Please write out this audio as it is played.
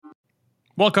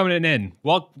Welcome in.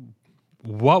 What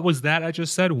was that I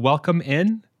just said? Welcome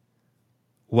in?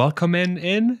 Welcome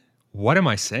in? What am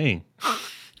I saying?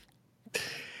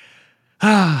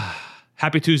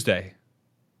 Happy Tuesday.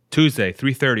 Tuesday,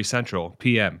 3:30 Central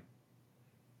PM.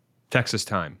 Texas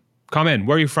time. Come in.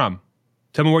 Where are you from?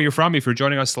 Tell me where you're from. If you're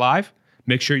joining us live,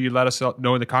 make sure you let us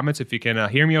know in the comments if you can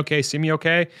hear me okay, see me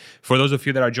okay. For those of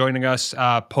you that are joining us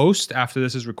post after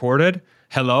this is recorded,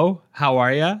 hello, how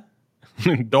are you?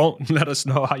 Don't let us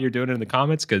know how you're doing in the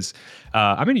comments because,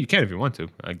 you can if you want to.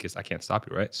 I guess I can't stop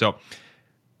you, right? So,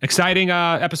 exciting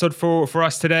episode for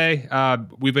us today.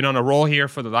 We've been on a roll here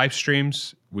for the live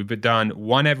streams. We've been done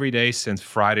one every day since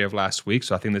Friday of last week.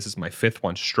 So I think this is my fifth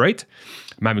one straight.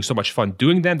 I'm having so much fun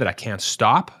doing them that I can't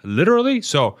stop, literally.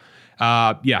 So,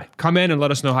 come in and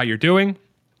let us know how you're doing.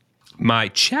 My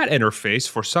chat interface,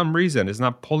 for some reason, is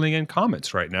not pulling in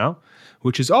comments right now,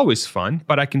 which is always fun.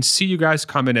 But I can see you guys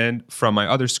coming in from my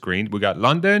other screen. We got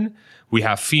London, we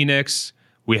have Phoenix,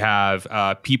 we have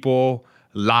people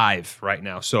live right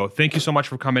now. So thank you so much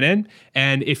for coming in.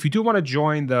 And if you do want to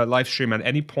join the live stream at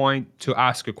any point to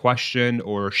ask a question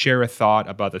or share a thought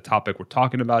about the topic we're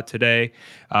talking about today,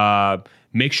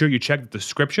 make sure you check the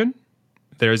description.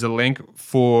 There's a link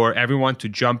for everyone to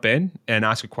jump in and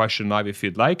ask a question live if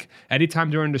you'd like, anytime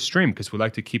during the stream, because we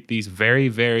like to keep these very,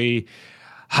 very,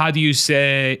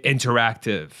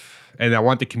 interactive. And I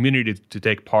want the community to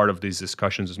take part of these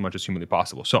discussions as much as humanly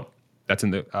possible. So that's in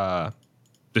the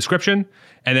description.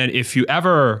 And then if you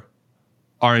ever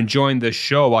are enjoying this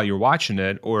show while you're watching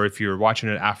it, or if you're watching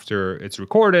it after it's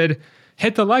recorded,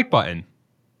 hit the like button.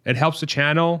 It helps the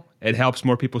channel. It helps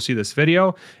more people see this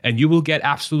video, and you will get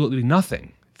absolutely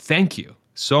nothing. Thank you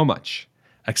so much,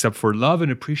 except for love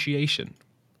and appreciation,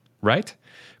 right?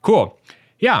 Cool.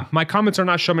 Yeah, my comments are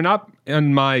not showing up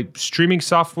in my streaming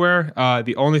software.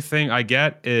 The only thing I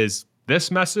get is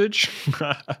this message.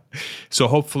 So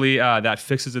hopefully that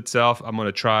fixes itself. I'm going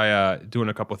to try doing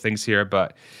a couple things here,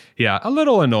 but yeah, a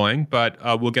little annoying, but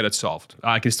we'll get it solved.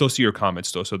 I can still see your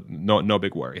comments though, so no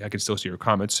big worry. I can still see your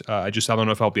comments. I don't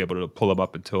know if I'll be able to pull them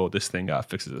up until this thing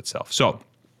fixes itself. So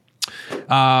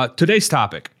today's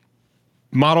topic,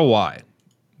 Model Y.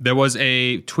 There was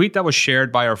a tweet that was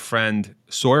shared by our friend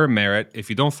Sawyer Merritt. If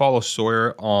you don't follow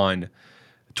Sawyer on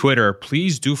Twitter,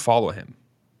 please do follow him.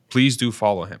 Please do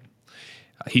follow him.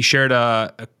 He shared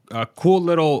a cool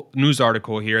little news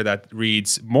article here that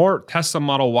reads, more Tesla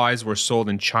Model Ys were sold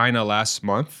in China last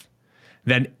month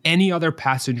than any other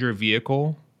passenger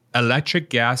vehicle,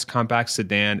 electric gas compact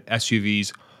sedan,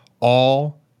 SUVs,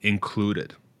 all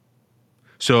included.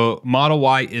 So Model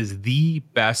Y is the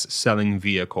best-selling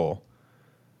vehicle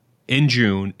in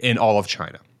June in all of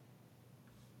China,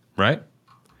 right?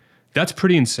 That's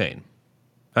pretty insane.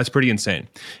 That's pretty insane.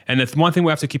 And the one thing we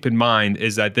have to keep in mind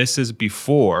is that this is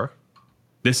before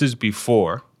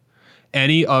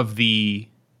any of the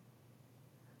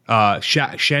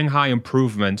Shanghai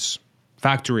improvements,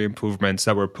 factory improvements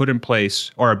that were put in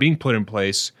place or are being put in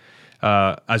place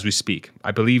as we speak.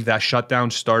 I believe that shutdown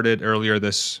started earlier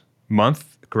this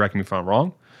month. Correct me if I'm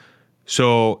wrong.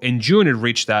 So in June, it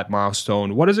reached that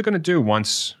milestone. What is it going to do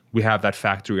once we have that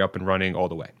factory up and running all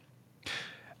the way?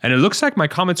 And it looks like my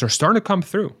comments are starting to come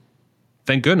through.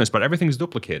 Thank goodness, but everything's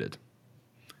duplicated.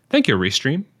 Thank you,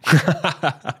 Restream.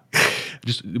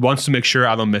 Just wants to make sure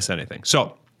I don't miss anything.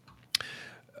 So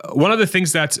one of the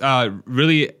things that's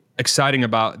really exciting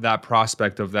about that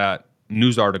prospect of that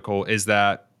news article is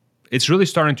that it's really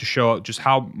starting to show just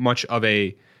how much of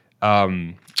a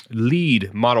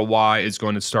lead Model Y is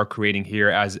going to start creating here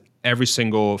as every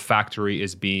single factory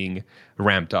is being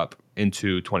ramped up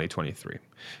into 2023.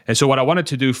 And so what I wanted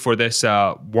to do for this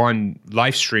one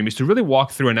live stream is to really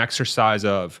walk through an exercise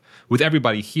of, with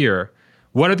everybody here,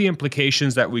 what are the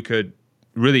implications that we could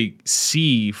really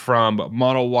see from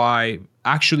Model Y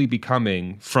actually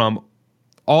becoming, from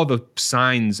all the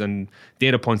signs and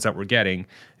data points that we're getting,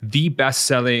 the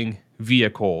best-selling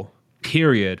vehicle,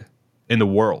 period, in the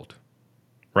world,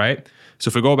 right? So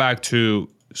if we go back to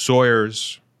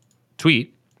Sawyer's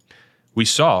tweet, we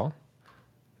saw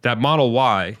that Model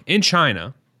Y in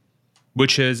China,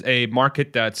 which is a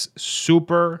market that's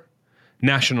super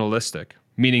nationalistic,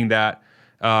 meaning that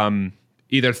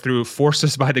either through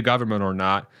forces by the government or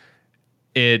not,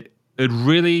 it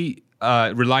really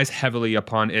relies heavily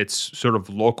upon its sort of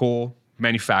local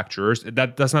manufacturers.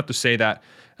 That's not to say that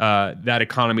that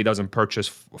economy doesn't purchase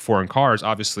foreign cars.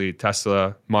 Obviously,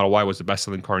 Tesla Model Y was the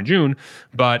best-selling car in June,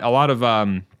 but a lot of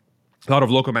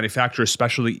local manufacturers,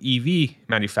 especially EV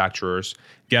manufacturers,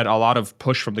 get a lot of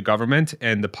push from the government,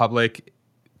 and the public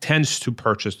tends to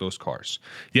purchase those cars.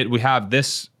 Yet we have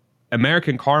this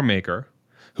American car maker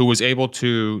who was able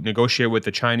to negotiate with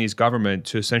the Chinese government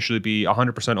to essentially be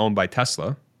 100% owned by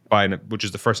Tesla, which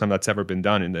is the first time that's ever been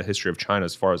done in the history of China,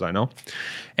 as far as I know.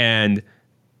 And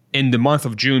in the month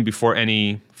of June, before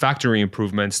any factory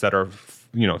improvements that are,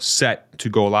 set to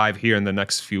go live here in the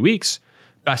next few weeks,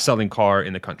 best-selling car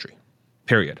in the country,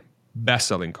 period.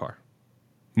 Best-selling car,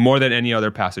 more than any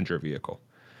other passenger vehicle.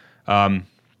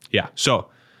 So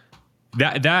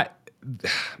that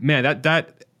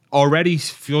already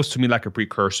feels to me like a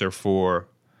precursor for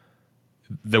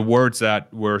the words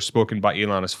that were spoken by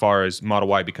Elon as far as Model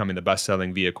Y becoming the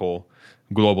best-selling vehicle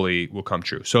globally will come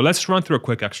true. So let's run through a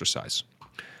quick exercise.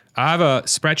 I have a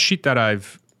spreadsheet that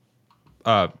I've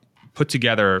put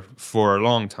together for a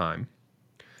long time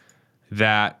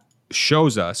that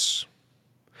shows us,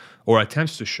 or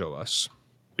attempts to show us,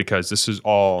 because this is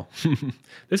all,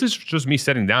 this is just me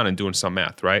sitting down and doing some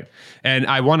math, right? And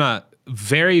I want to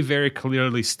very, very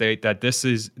clearly state that this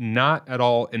is not at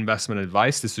all investment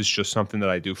advice. This is just something that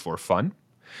I do for fun.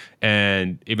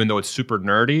 And even though it's super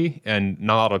nerdy and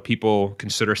not a lot of people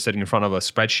consider sitting in front of a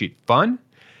spreadsheet fun,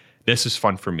 this is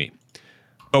fun for me.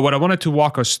 But what I wanted to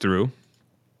walk us through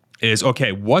is,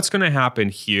 okay, what's going to happen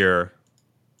here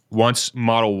once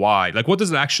Model Y, like what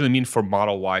does it actually mean for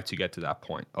Model Y to get to that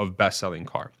point of best-selling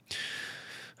car?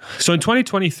 So in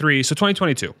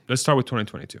 2022, let's start with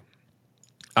 2022.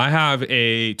 I have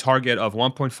a target of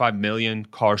 1.5 million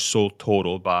cars sold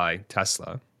total by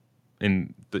Tesla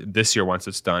in this year once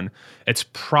it's done. It's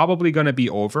probably going to be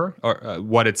over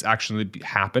what it's actually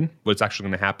what's actually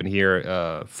going to happen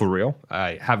here for real.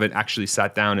 I haven't actually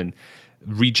sat down and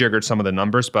rejiggered some of the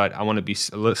numbers, but I want to be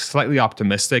slightly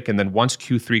optimistic. And then once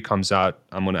Q3 comes out,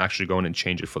 I'm going to actually go in and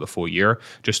change it for the full year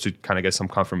just to kind of get some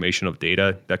confirmation of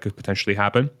data that could potentially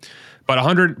happen. But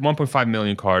 1.5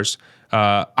 million cars,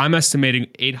 I'm estimating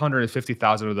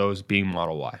 850,000 of those being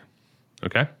Model Y.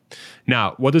 Okay.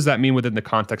 Now, what does that mean within the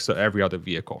context of every other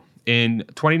vehicle? In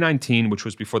 2019, which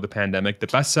was before the pandemic, the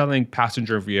best-selling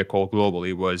passenger vehicle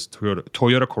globally was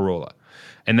Toyota Corolla.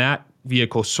 And that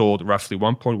vehicle sold roughly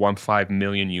 1.15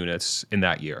 million units in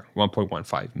that year,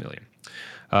 1.15 million.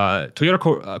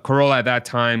 Toyota Corolla at that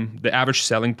time, the average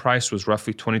selling price was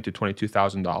roughly $20,000 to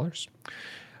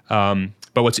 $22,000.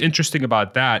 But what's interesting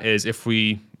about that is if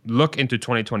we look into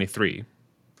 2023,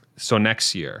 so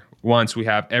next year, once we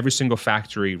have every single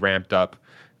factory ramped up,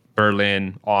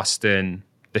 Berlin, Austin,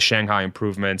 the Shanghai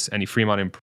improvements, any Fremont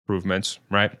improvements,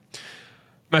 right?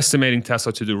 I'm estimating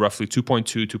Tesla to do roughly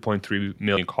 2.2, 2.3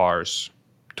 million cars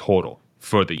total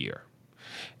for the year.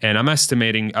 And I'm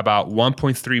estimating about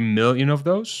 1.3 million of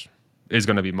those is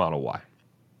going to be Model Y.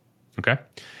 Okay?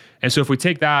 And so if we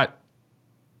take that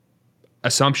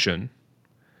assumption,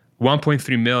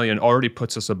 1.3 million already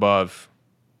puts us above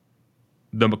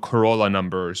the Corolla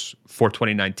numbers for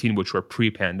 2019, which were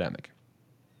pre-pandemic.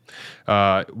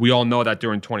 We all know that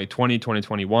during 2020,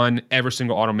 2021, every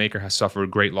single automaker has suffered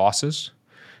great losses.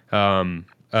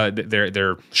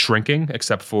 They're shrinking,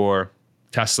 except for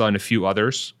Tesla and a few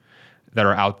others that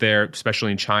are out there,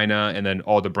 especially in China. And then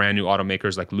all the brand new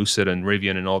automakers like Lucid and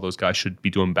Rivian and all those guys should be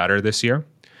doing better this year,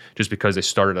 just because they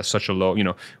started at such a low,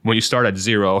 when you start at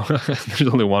zero, there's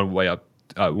only one way up,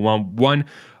 one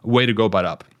way to go but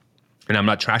up. And I'm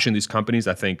not trashing these companies.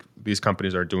 I think these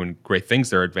companies are doing great things.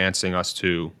 They're advancing us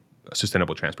to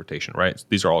sustainable transportation, right?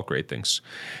 These are all great things.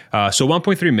 So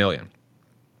 1.3 million.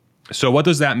 So what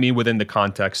does that mean within the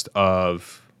context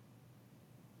of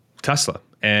Tesla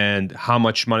and how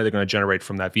much money they're going to generate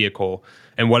from that vehicle,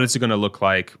 and what is it going to look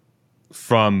like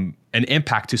from an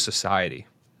impact to society,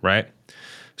 right?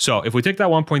 So if we take that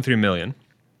 1.3 million,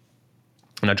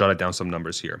 and I jotted down some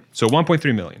numbers here. So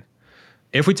 1.3 million.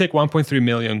 If we take 1.3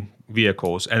 million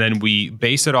vehicles and then we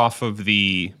base it off of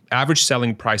the average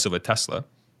selling price of a Tesla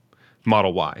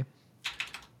Model Y,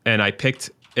 and I picked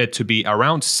it to be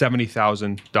around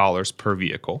 $70,000 per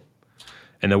vehicle.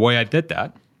 And the way I did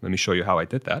that, let me show you how I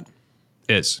did that,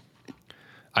 is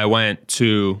I went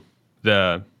to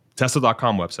the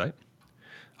Tesla.com website.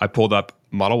 I pulled up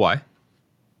Model Y.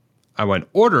 I went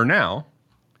order now,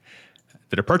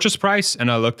 did a purchase price, and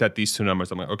I looked at these two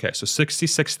numbers. I'm like, okay, so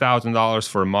 $66,000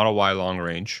 for a Model Y long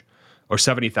range or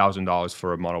 $70,000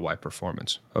 for a Model Y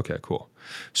performance. Okay, cool.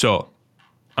 So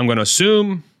I'm going to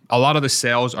assume a lot of the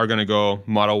sales are going to go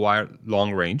Model Y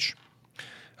long range.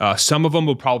 Some of them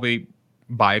will probably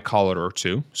buy a color or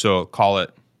two. So call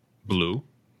it blue,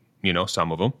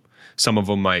 some of them. Some of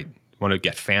them might want to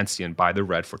get fancy and buy the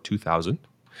red for $2,000.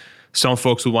 Some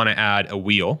folks will want to add a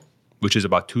wheel, which is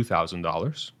about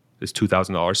 $2,000. It's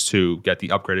 $2,000 to get the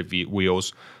upgraded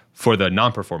wheels for the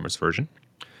non-performance version.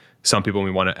 Some people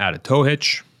may want to add a tow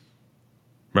hitch.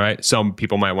 right? Some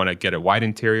people might want to get a wide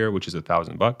interior, which is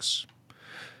 $1,000.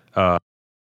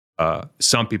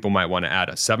 Some people might want to add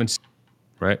a 7,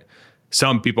 right?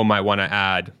 Some people might want to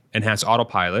add enhanced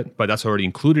autopilot, but that's already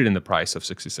included in the price of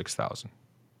 $66,000.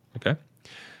 Okay.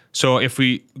 So if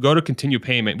we go to continue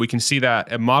payment, we can see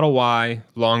that a Model Y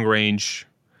long range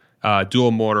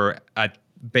dual motor at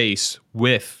base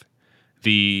with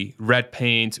the red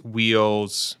paint,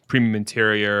 wheels, premium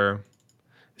interior,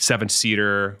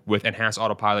 7-seater with enhanced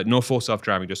autopilot, no full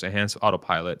self-driving, just enhanced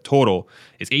autopilot, total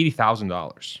is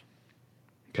 $80,000.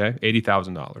 Okay,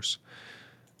 $80,000.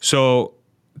 So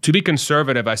to be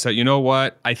conservative, I said, you know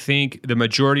what? I think the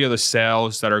majority of the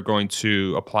sales that are going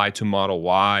to apply to Model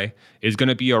Y is going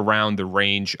to be around the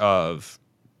range of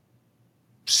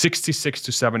 $66,000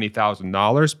 to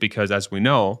 $70,000 because, as we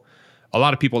know, a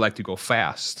lot of people like to go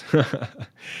fast,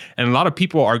 and a lot of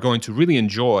people are going to really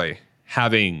enjoy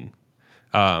having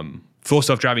full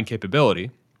self-driving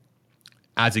capability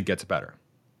as it gets better.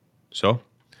 So.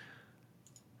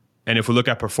 And if we look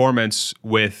at performance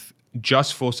with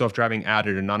just full self-driving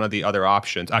added and none of the other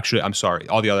options, actually, I'm sorry,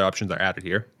 all the other options are added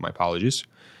here. My apologies.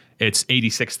 It's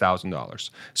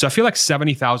 $86,000. So I feel like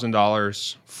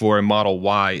 $70,000 for a Model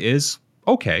Y is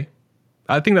okay.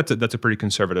 I think that's a pretty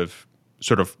conservative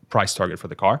sort of price target for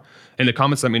the car. In the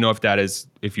comments, let me know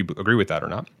if you agree with that or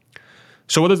not.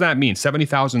 So what does that mean?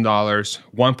 $70,000,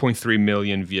 1.3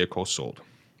 million vehicles sold.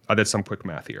 I did some quick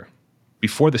math here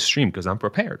before the stream because I'm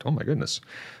prepared. Oh my goodness.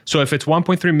 So if it's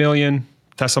 1.3 million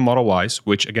Tesla Model Ys,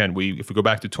 which again, if we go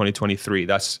back to 2023,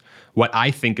 that's what I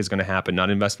think is going to happen,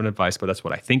 not investment advice, but that's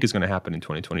what I think is going to happen in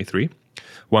 2023.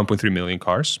 1.3 million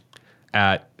cars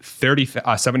at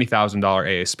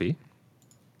 $70,000 ASP.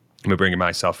 I'm bringing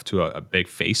myself to a big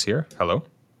face here. Hello.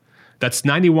 That's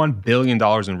 $91 billion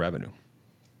in revenue.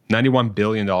 $91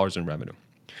 billion in revenue.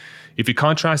 If you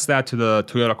contrast that to the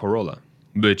Toyota Corolla,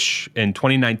 which in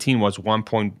 2019 was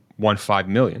 1.15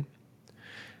 million,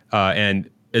 and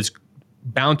is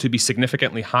bound to be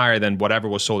significantly higher than whatever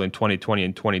was sold in 2020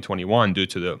 and 2021 due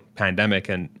to the pandemic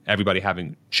and everybody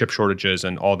having chip shortages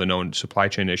and all the known supply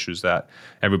chain issues that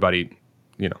everybody,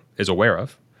 is aware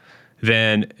of,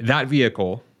 then that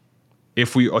vehicle,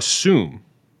 if we assume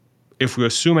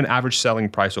an average selling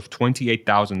price of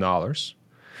 $28,000,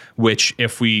 which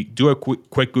if we do a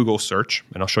quick Google search,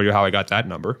 and I'll show you how I got that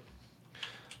number,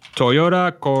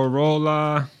 Toyota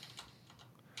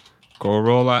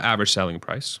Corolla average selling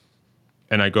price.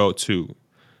 And I go to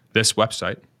this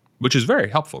website, which is very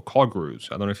helpful,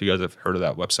 CarGurus. I don't know if you guys have heard of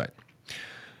that website.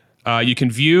 You can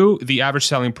view the average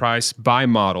selling price by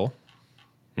model.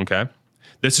 Okay.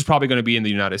 This is probably going to be in the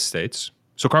United States.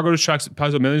 So CarGurus tracks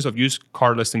millions of used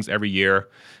car listings every year.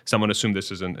 Someone assumed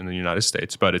this is in the United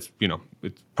States, but it's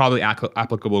probably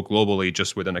applicable globally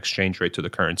just with an exchange rate to the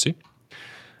currency.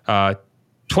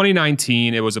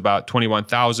 2019, it was about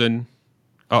 21,000.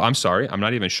 Oh, I'm sorry. I'm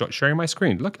not even sharing my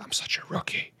screen. Look, I'm such a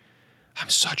rookie.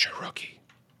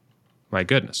 My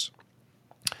goodness.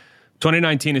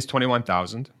 2019 is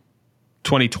 21,000.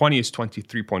 2020 is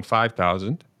 23.5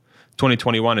 thousand.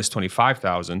 2021 is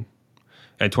 25,000.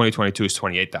 And 2022 is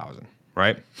 28,000,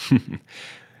 right?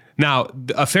 Now,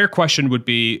 a fair question would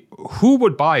be, who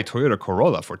would buy a Toyota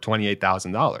Corolla for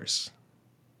 $28,000?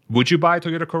 Would you buy a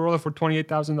Toyota Corolla for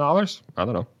 $28,000? I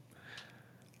don't know.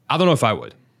 I don't know if I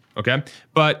would, okay?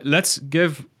 But let's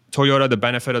give Toyota the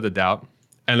benefit of the doubt,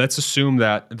 and let's assume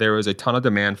that there is a ton of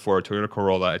demand for a Toyota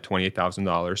Corolla at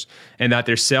 $28,000 and that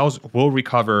their sales will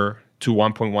recover to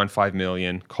 1.15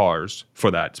 million cars for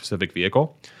that specific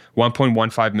vehicle.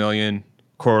 1.15 million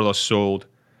Corolla sold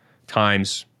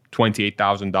times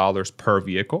 $28,000 per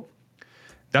vehicle.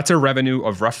 That's a revenue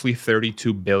of roughly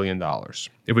 $32 billion.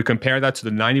 If we compare that to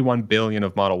the $91 billion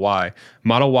of Model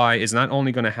Y is not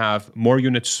only going to have more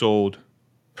units sold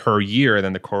per year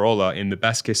than the Corolla in the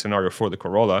best case scenario for the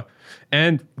Corolla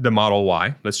and the Model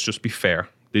Y. Let's just be fair.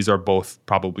 These are both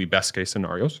probably best case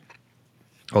scenarios.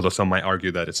 Although some might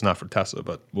argue that it's not for Tesla,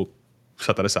 but we'll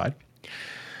set that aside.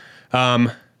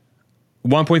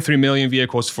 1.3 million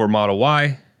vehicles for Model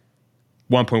Y,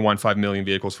 1.15 million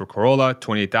vehicles for Corolla,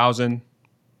 28,000.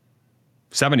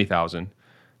 70,000.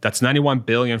 That's 91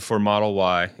 billion for Model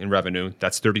Y in revenue.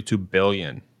 That's 32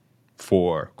 billion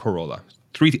for Corolla.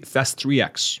 That's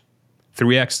 3x.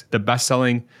 3x, the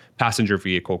best-selling passenger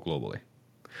vehicle globally.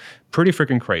 Pretty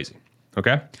freaking crazy,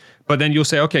 okay? But then you'll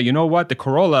say, okay, you know what? The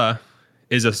Corolla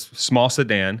is a small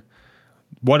sedan.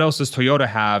 What else does Toyota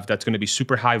have that's going to be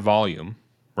super high volume,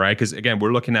 right? Because again,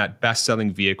 we're looking at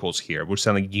best-selling vehicles here. We're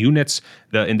selling units,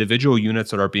 the individual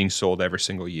units that are being sold every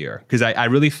single year. Because I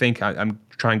really think I'm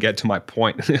trying to get to my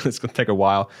point. It's going to take a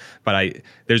while, but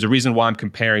there's a reason why I'm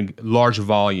comparing large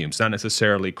volumes, not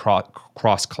necessarily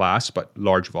cross-class, but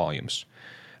large volumes.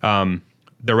 The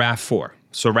RAV4.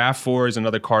 So RAV4 is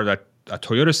another car that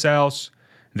Toyota sells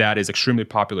that is extremely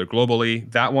popular globally.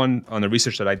 That one, on the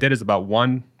research that I did, is about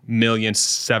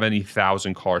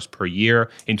 1,070,000 cars per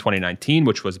year in 2019,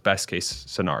 which was best case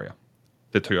scenario,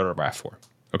 the Toyota RAV4.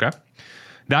 Okay.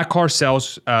 That car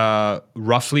sells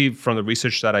roughly, from the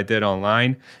research that I did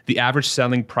online, the average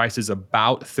selling price is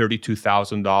about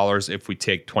 $32,000 if we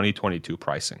take 2022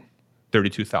 pricing.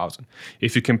 $32,000.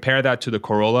 If you compare that to the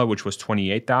Corolla, which was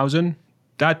 $28,000,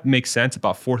 that makes sense,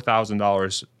 about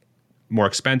 $4,000 more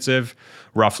expensive,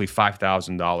 roughly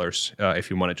 $5,000 if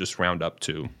you want to just round up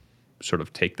to sort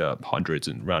of take the hundreds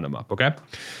and round them up, okay?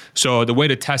 So the way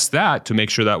to test that, to make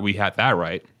sure that we had that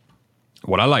right,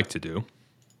 what I like to do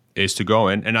is to go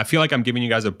in, and I feel like I'm giving you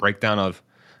guys a breakdown of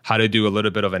how to do a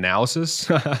little bit of analysis,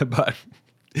 but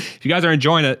if you guys are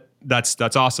enjoying it,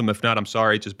 that's awesome. If not, I'm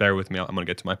sorry, just bear with me. I'm gonna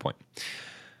get to my point.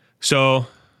 So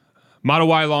Model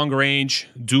Y long range,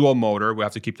 dual motor, we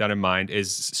have to keep that in mind,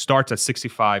 starts at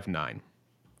 65.9,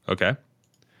 okay?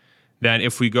 Then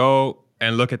if we go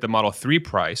and look at the Model 3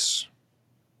 price,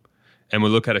 and we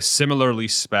look at a similarly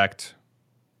spec'd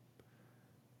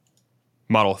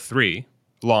Model 3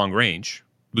 long range,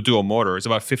 the dual motor, is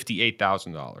about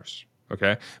 $58,000,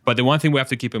 okay? But the one thing we have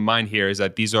to keep in mind here is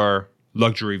that these are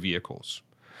luxury vehicles.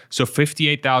 So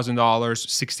 $58,000,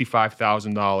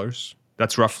 $65,000,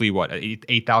 that's roughly what, an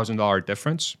 $8,000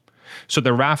 difference? So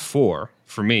the RAV4,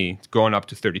 for me, going up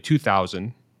to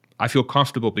 $32,000, I feel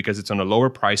comfortable because it's on a lower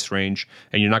price range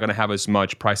and you're not going to have as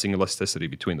much pricing elasticity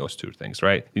between those two things,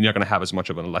 right? You're not going to have as much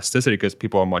of an elasticity because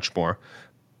people are much more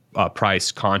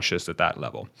price conscious at that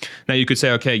level. Now you could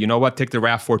say, okay, you know what? Take the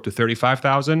RAV4 to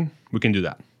 $35,000. We can do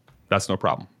that. That's no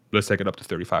problem. Let's take it up to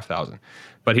 $35,000.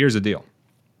 But here's the deal.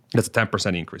 That's a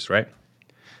 10% increase, right?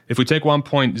 If we take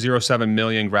 1.07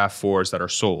 million RAV4s that are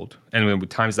sold, and when we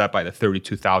times that by the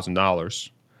 $32,000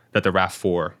 that the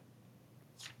RAV4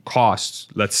 costs,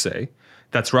 let's say,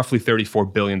 that's roughly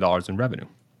 $34 billion in revenue.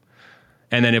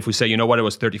 And then if we say, you know what, it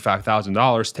was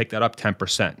 $35,000, take that up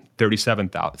 10%,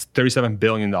 $37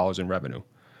 billion in revenue.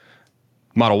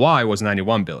 Model Y was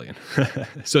 $91 billion.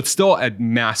 So it's still a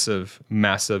massive,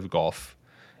 massive gulf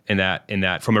in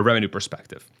that from a revenue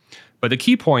perspective. But the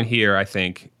key point here, I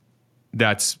think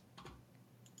it's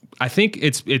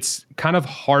kind of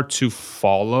hard to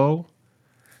follow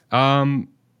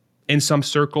in some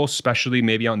circles, especially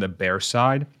maybe on the bear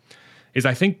side, is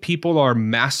I think people are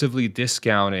massively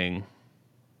discounting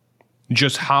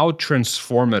just how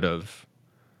transformative,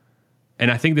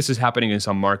 and I think this is happening in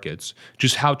some markets,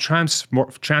 just how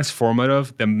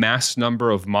transformative the mass number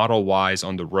of Model Ys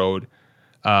on the road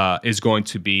is going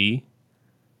to be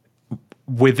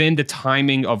within the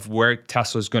timing of where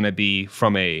Tesla is going to be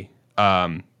from a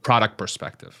product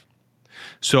perspective.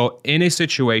 So in a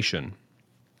situation,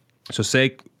 so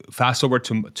say fast forward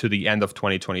to the end of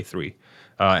 2023,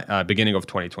 beginning of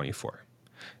 2024,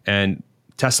 and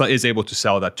Tesla is able to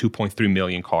sell that 2.3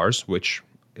 million cars, which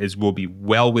will be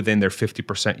well within their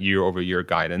 50% year-over-year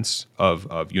guidance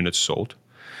of units sold.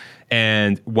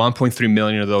 And 1.3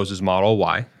 million of those is Model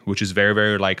Y, which is very,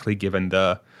 very likely given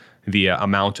the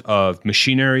amount of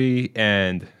machinery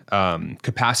and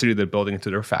capacity they're building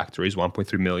into their factories,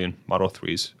 1.3 million Model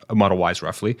Ys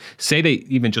roughly. Say they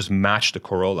even just match the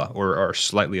Corolla or are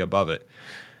slightly above it.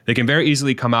 They can very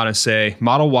easily come out and say,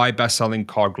 Model Y best-selling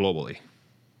car globally.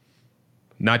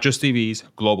 Not just EVs,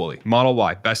 globally. Model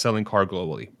Y, best-selling car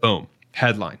globally. Boom.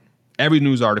 Headline. Every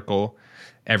news article,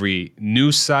 every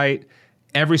news site,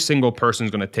 every single person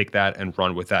is going to take that and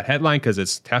run with that headline because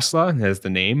it's Tesla, it has the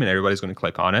name, and everybody's going to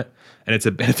click on it. And it's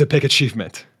a big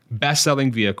achievement.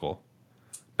 Best-selling vehicle.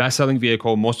 Best-selling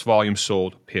vehicle, most volume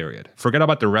sold, period. Forget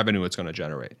about the revenue it's going to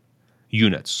generate.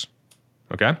 Units.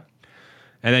 Okay?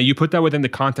 And then you put that within the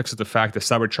context of the fact that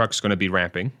Cybertruck is going to be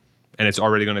ramping, and it's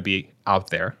already going to be out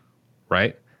there,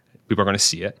 right? People are going to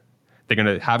see it. They're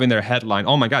going to have in their headline,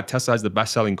 oh my God, Tesla has the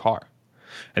best-selling car.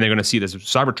 And they're going to see this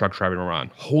Cybertruck driving around.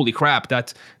 Holy crap,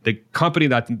 that's the company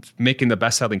that's making the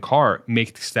best-selling car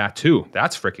makes that too.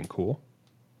 That's freaking cool,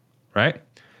 right?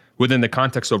 Within the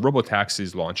context of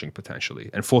robotaxis launching potentially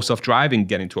and full self-driving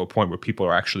getting to a point where people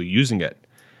are actually using it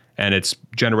and it's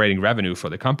generating revenue for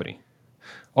the company.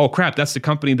 Oh crap, that's the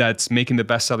company that's making the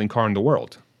best-selling car in the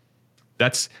world.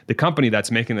 That's the company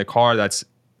that's making the car that's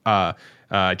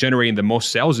generating the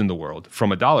most sales in the world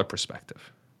from a dollar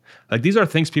perspective. Like these are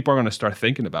things people are going to start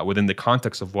thinking about within the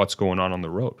context of what's going on the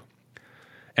road.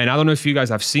 And I don't know if you guys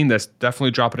have seen this,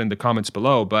 definitely drop it in the comments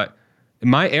below, but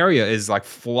my area is like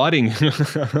flooding.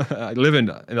 I live in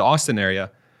the Austin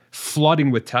area,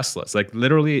 flooding with Teslas. Like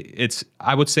literally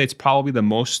I would say it's probably the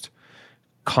most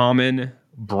common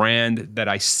brand that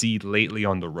I see lately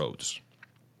on the roads.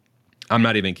 I'm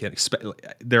not even kidding.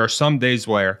 There are some days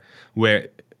where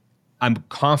I'm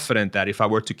confident that if I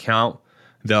were to count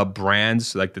the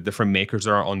brands, like the different makers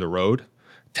that are on the road,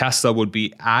 Tesla would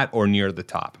be at or near the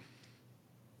top.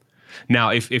 Now,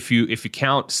 if you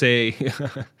count, say,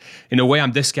 in a way,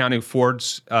 I'm discounting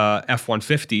Ford's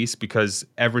F-150s because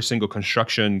every single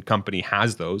construction company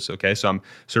has those. Okay, so I'm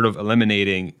sort of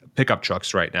eliminating pickup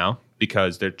trucks right now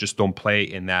because they just don't play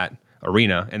in that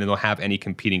arena and they don't have any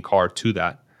competing car to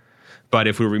that. But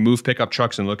if we remove pickup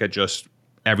trucks and look at just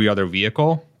every other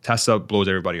vehicle, Tesla blows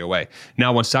everybody away.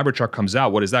 Now, when Cybertruck comes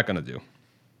out, what is that going to do?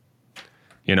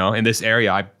 You know, in this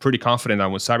area, I'm pretty confident that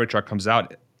when Cybertruck comes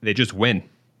out, they just win.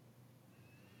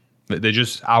 They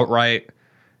just outright.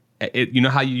 You know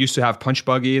how you used to have Punch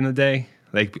Buggy in the day?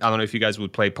 Like, I don't know if you guys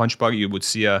would play Punch Buggy. You would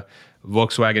see a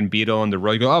Volkswagen Beetle on the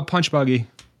road. You go, oh, Punch Buggy.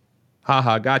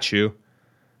 Haha, got you.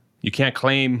 You can't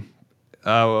claim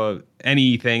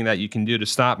anything that you can do to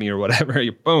stop me or whatever.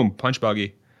 You boom, Punch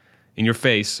Buggy in your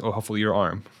face, or hopefully your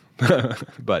arm.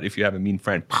 But if you have a mean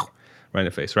friend, right in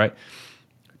the face, right?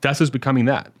 Tesla's becoming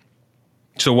that.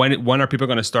 So when are people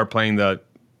going to start playing the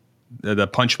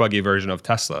Punch Buggy version of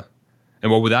Tesla?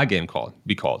 And what would that game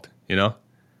be called? You know,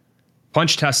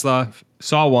 punch Tesla.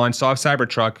 Saw a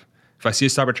Cybertruck. If I see a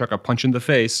Cybertruck, I punch in the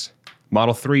face.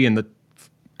 Model 3 in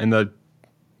the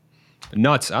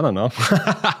nuts. I don't know.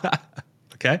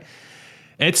 Okay,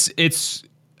 it's.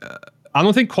 I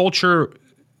don't think culture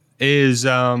is.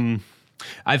 I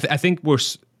think we're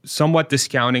somewhat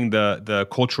discounting the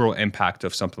cultural impact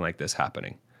of something like this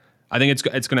happening. I think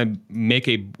it's going to make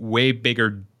a way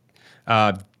bigger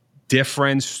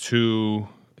difference to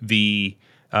the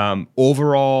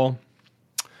overall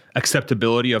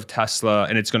acceptability of Tesla,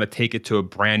 and it's going to take it to a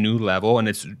brand new level. And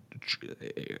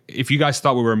if you guys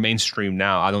thought we were mainstream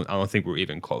now, I don't think we're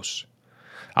even close.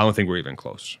 I don't think we're even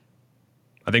close.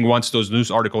 I think once those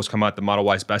news articles come out, the Model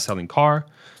Y is best-selling car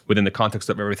within the context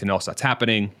of everything else that's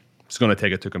happening, it's going to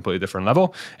take it to a completely different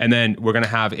level. And then we're going to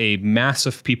have a mass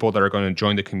of people that are going to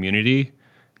join the community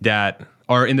that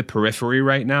are in the periphery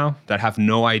right now that have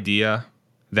no idea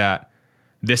that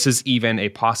this is even a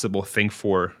possible thing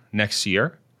for next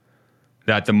year,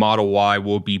 that the Model Y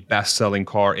will be best-selling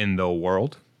car in the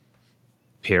world,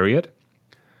 period.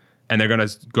 And they're going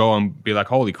to go and be like,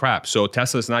 holy crap. So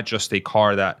Tesla is not just a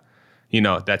car that, you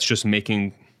know, that's just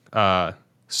making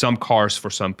some cars for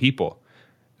some people.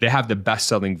 They have the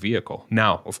best-selling vehicle.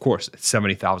 Now, of course, it's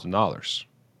 $70,000.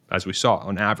 As we saw,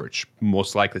 on average,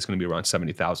 most likely it's going to be around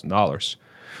 $70,000.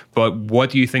 But what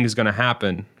do you think is going to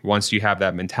happen once you have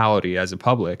that mentality as a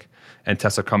public and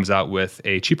Tesla comes out with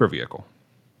a cheaper vehicle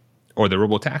or the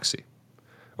robo-taxi,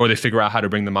 or they figure out how to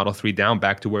bring the Model 3 down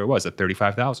back to where it was at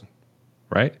 $35,000,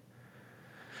 right?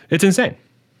 It's insane.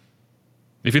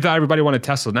 If you thought everybody wanted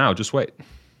Tesla now, just wait.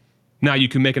 Now you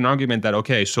can make an argument that,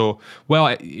 okay, so,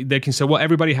 well, they can say, well,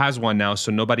 everybody has one now,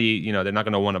 so nobody, you know, they're not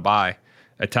going to want to buy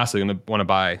a Tesla, they're going to want to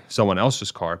buy someone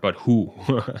else's car. But who?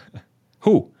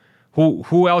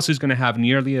 Who else is going to have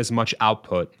nearly as much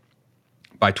output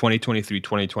by 2023,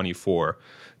 2024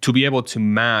 to be able to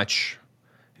match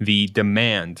the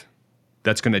demand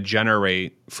that's going to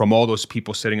generate from all those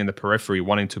people sitting in the periphery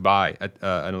wanting to buy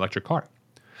an electric car?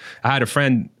 I had a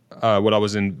friend when I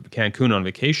was in Cancun on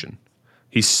vacation.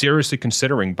 He's seriously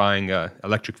considering buying an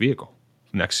electric vehicle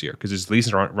next year because his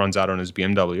lease runs out on his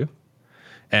BMW.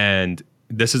 And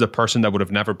this is a person that would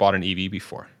have never bought an EV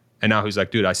before. And now he's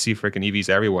like, dude, I see freaking EVs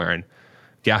everywhere and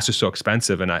gas is so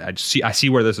expensive. And I see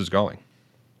where this is going.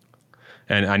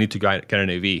 And I need to get an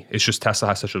EV. It's just Tesla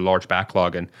has such a large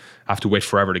backlog and I have to wait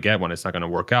forever to get one. It's not going to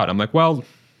work out. I'm like, well,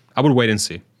 I would wait and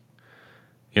see.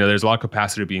 You know, there's a lot of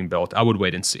capacity being built. I would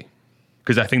wait and see.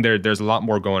 Because I think there's a lot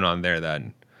more going on there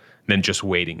than just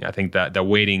waiting. I think that the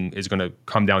waiting is going to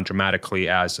come down dramatically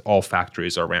as all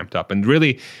factories are ramped up. And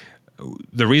really,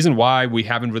 the reason why we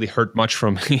haven't really heard much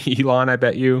from Elon, I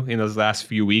bet you, in those last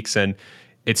few weeks, and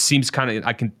it seems kind of,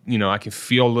 I can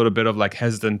feel a little bit of like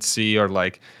hesitancy or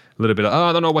like a little bit of,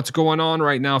 I don't know what's going on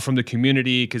right now from the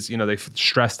community because, you know, they've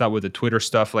stressed out with the Twitter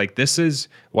stuff. Like this is,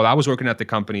 while I was working at the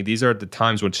company, these are the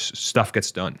times when stuff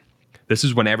gets done. This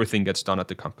is when everything gets done at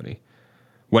the company.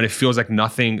 When it feels like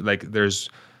nothing, like there's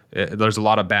There's a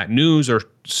lot of bad news or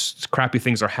crappy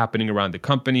things are happening around the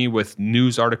company with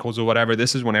news articles or whatever.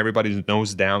 This is when everybody's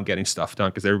nose down getting stuff done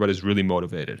because everybody's really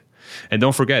motivated. And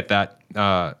don't forget that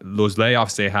those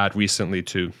layoffs they had recently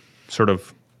to sort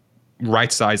of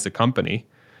right-size the company,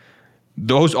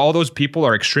 all those people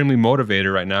are extremely motivated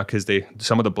right now because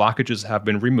some of the blockages have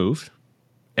been removed,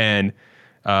 and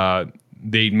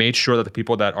they made sure that the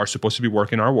people that are supposed to be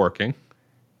working are working.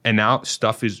 And now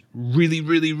stuff is really,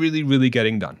 really, really, really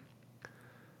getting done.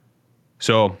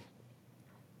 So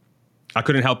I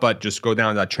couldn't help but just go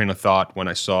down that train of thought when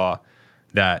I saw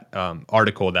that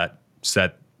article that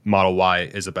said Model Y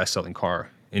is the best-selling car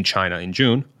in China in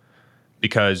June,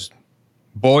 because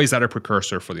boy, is that a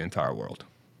precursor for the entire world.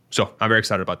 So I'm very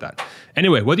excited about that.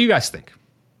 Anyway, what do you guys think?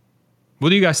 What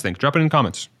do you guys think? Drop it in the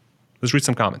comments. Let's read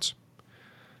some comments.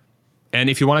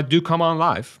 And if you want to come on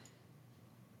live,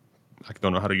 I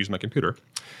don't know how to use my computer.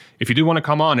 If you do want to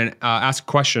come on and ask a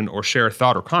question or share a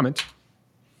thought or comment,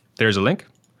 there's a link.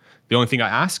 The only thing I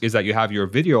ask is that you have your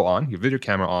video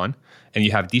camera on, and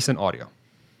you have decent audio.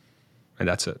 And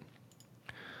that's it.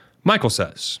 Michael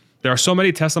says, there are so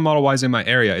many Tesla Model Ys in my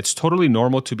area. It's totally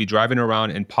normal to be driving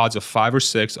around in pods of 5 or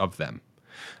 6 of them.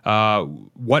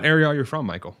 What area are you from,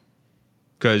 Michael?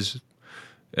 Because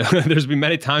there's been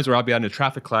many times where I'll be out in a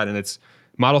traffic light and it's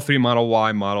Model 3, Model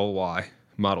Y, Model Y.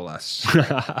 Model S.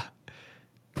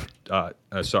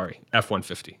 Sorry,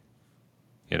 F-150.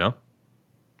 You know?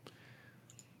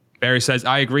 Barry says,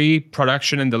 I agree.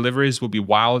 Production and deliveries will be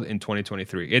wild in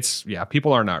 2023.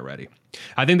 People are not ready.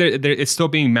 I think it's still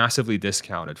being massively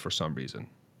discounted for some reason.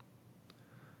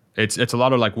 It's a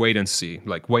lot of like wait and see.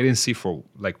 Like wait and see for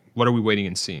like, what are we waiting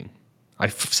and seeing? I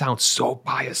sound so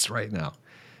biased right now.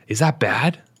 Is that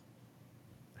bad?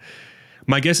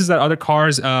 My guess is that other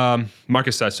cars,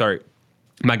 Marcus says, sorry.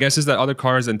 My guess is that other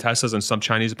cars and Teslas and some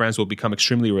Chinese brands will become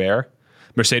extremely rare.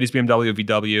 Mercedes, BMW,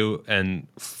 VW, and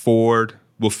Ford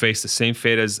will face the same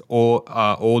fate as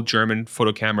old German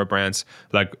photo camera brands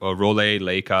like Rollei,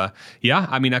 Leica. Yeah,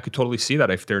 I mean, I could totally see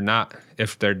that if they're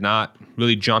not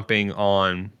really jumping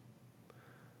on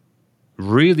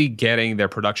really getting their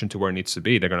production to where it needs to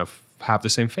be, they're going to have the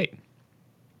same fate.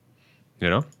 You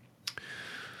know?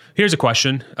 Here's a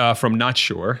question from Not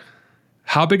Sure.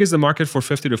 How big is the market for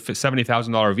 $50,000 to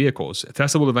 $70,000 vehicles?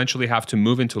 Tesla will eventually have to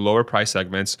move into lower price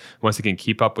segments once they can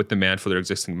keep up with demand for their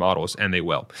existing models, and they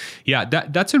will. Yeah,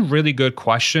 that's a really good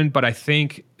question, but I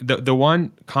think the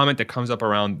one comment that comes up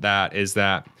around that is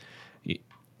that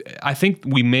I think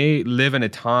we may live in a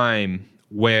time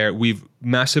where we've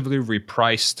massively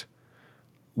repriced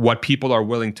what people are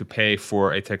willing to pay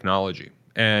for a technology.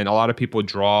 And a lot of people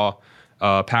draw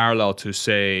parallel to,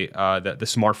 say, the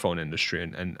smartphone industry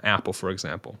and Apple, for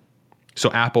example.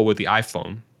 So Apple with the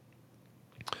iPhone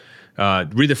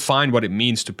redefined what it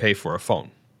means to pay for a phone.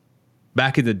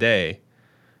 Back in the day,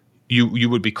 you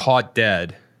would be caught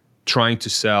dead trying to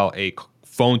sell a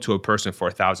phone to a person for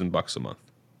 $1,000 a month,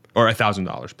 or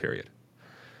 $1,000 period.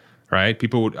 Right?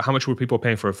 How much were people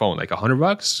paying for a phone? Like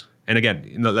 $100? And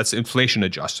again, let's inflation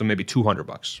adjust, so maybe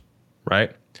 $200,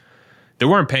 right? They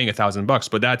weren't paying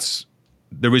 $1,000, but that's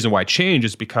the reason why it changed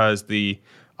is because the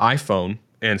iPhone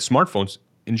and smartphones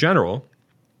in general,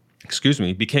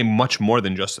 became much more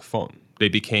than just a phone. They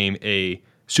became a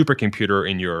supercomputer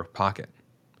in your pocket.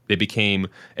 They became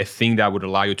a thing that would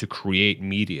allow you to create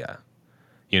media,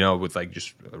 with like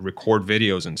just record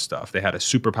videos and stuff. They had a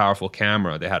super powerful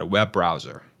camera. They had a web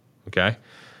browser, okay?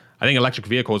 I think electric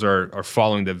vehicles are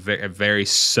following a very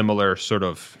similar sort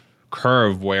of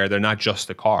curve where they're not just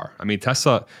a car. I mean,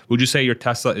 Tesla, would you say your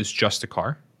Tesla is just a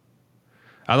car?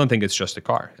 I don't think it's just a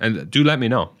car. And do let me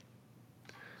know.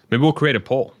 Maybe we'll create a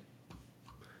poll.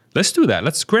 Let's do that.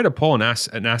 Let's create a poll and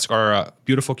ask our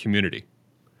beautiful community.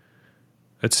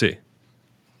 Let's see.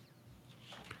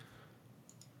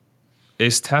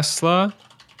 Is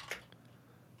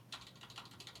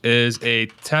a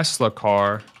Tesla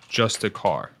car just a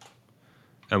car?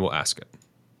 And we'll ask it.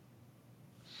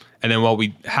 And then while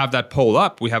we have that poll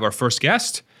up, we have our first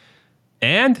guest.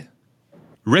 And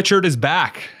Richard is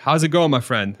back. How's it going, my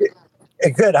friend?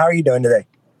 Good. How are you doing today?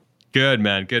 Good,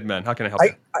 man. Good, man. How can I help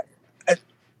you?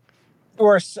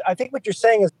 I think what you're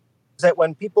saying is that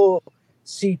when people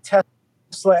see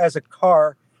Tesla as a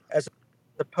car, as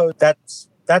opposed,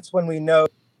 that's when we know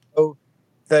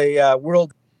the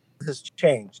world has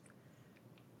changed.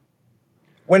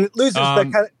 When it loses the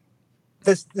kind of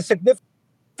the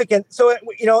significant. So,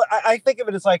 I think of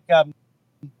it as like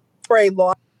Camry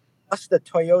lost the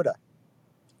Toyota.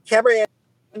 Camry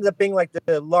ended up being like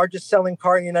the largest selling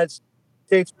car in the United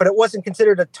States, but it wasn't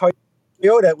considered a Toyota.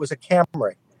 It was a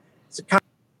Camry. It's kind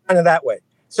of that way.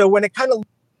 So when it kind of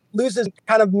loses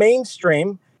kind of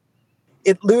mainstream,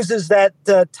 it loses that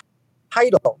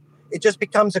title. It just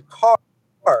becomes a car,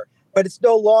 but it's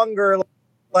no longer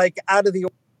like out of the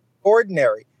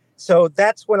ordinary. So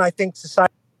that's when I think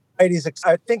society's.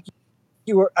 I think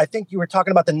you were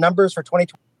talking about the numbers for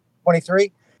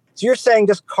 2023. So you're saying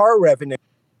just car revenue,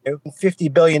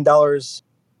 $50 billion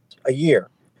a year,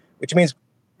 which means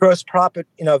gross profit.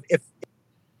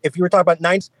 If you were talking about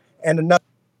 9 and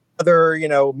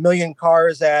another, million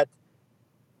cars at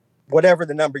whatever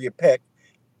the number you pick,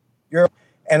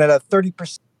 and at a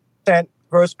 30%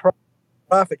 gross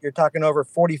profit, you're talking over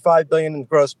 45 billion in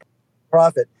gross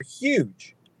profit.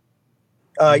 Huge.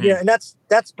 And that's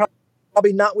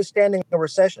probably notwithstanding the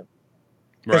recession.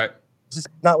 Right.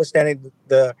 Notwithstanding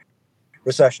the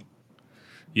recession.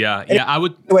 Yeah. I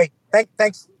would. Anyway,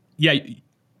 thanks. Yeah,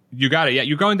 you got it. Yeah,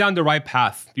 you're going down the right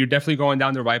path. You're definitely going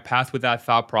down the right path with that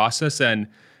thought process, and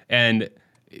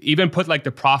even put like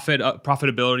the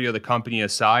profitability of the company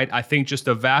aside. I think just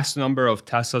a vast number of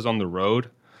Teslas on the road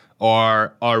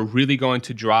are really going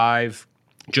to drive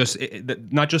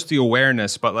not just the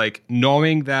awareness, but like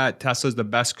knowing that Tesla's the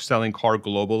best selling car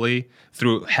globally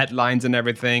through headlines and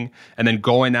everything, and then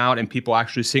going out and people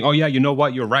actually saying, oh yeah, you know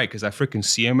what, you're right, because I freaking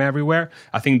see them everywhere.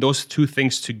 I think those two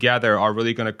things together are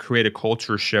really going to create a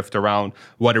culture shift around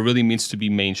what it really means to be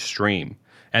mainstream.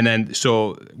 And then,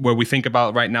 so where we think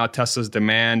about right now, Tesla's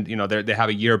demand, they have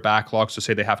a year backlog. So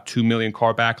say they have 2 million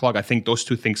car backlog. I think those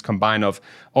two things combine of,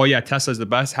 oh yeah, Tesla's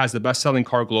has the best selling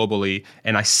car globally,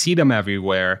 and I see them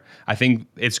everywhere. I think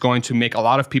it's going to make a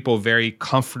lot of people very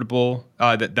comfortable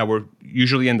that were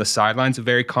usually in the sidelines,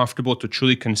 very comfortable to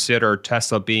truly consider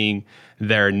Tesla being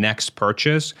their next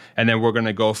purchase. And then we're going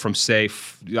to go from, say,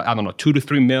 2 to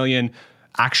 3 million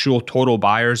actual total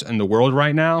buyers in the world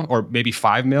right now, or maybe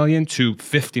 5 million to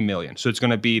 50 million. So it's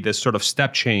going to be this sort of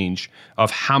step change of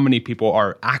how many people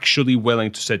are actually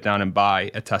willing to sit down and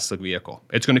buy a Tesla vehicle.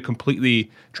 It's going to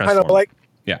completely transform.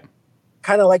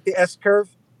 Kind of like the S-curve.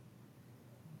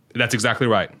 That's exactly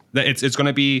right. It's going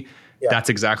to be. Yeah. That's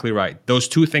exactly right. Those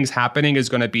two things happening is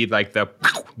going to be like the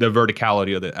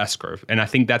verticality of the S-curve, and I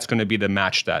think that's going to be the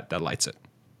match that lights it.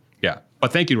 Yeah.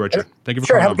 But thank you, Richard. Thank you for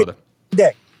coming on, brother. Good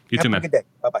day. You too, man. Have a good day.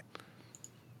 Bye-bye.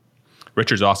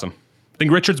 Richard's awesome. I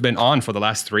think Richard's been on for the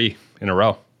last 3 in a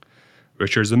row.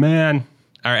 Richard's the man.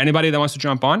 All right, anybody that wants to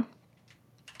jump on?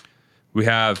 We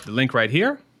have the link right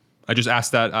here. I just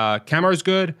asked that camera is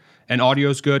good and audio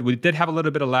is good. We did have a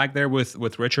little bit of lag there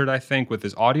with Richard, I think, with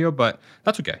his audio, but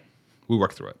that's okay. We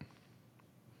work through it.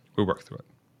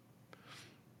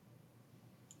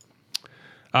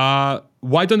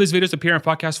 Why don't these videos appear in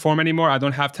podcast form anymore? I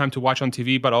don't have time to watch on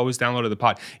TV, but always downloaded the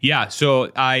pod. Yeah,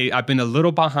 so I've been a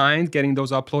little behind getting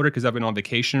those uploaded because I've been on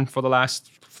vacation for the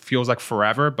last, feels like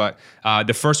forever. But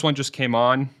the first one just came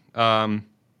on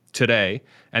today,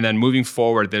 and then moving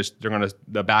forward,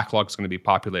 the backlog is gonna be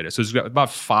populated. So there's about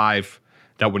 5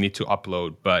 that we need to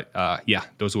upload, but yeah,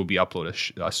 those will be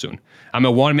uploaded soon. I'm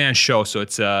a one-man show, so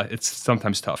it's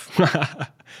sometimes tough,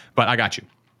 but I got you.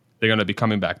 They're gonna be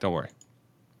coming back. Don't worry.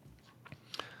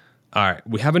 All right,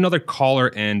 we have another caller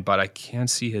in, but I can't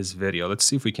see his video. Let's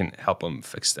see if we can help him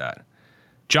fix that.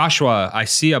 Joshua, I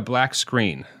see a black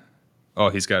screen. Oh,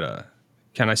 he's got a,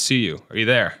 can I see you? Are you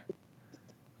there?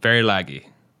 Very laggy.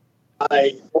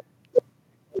 Hi.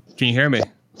 Can you hear me?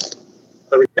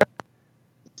 I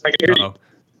can hear you.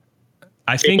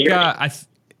 I think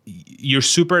you're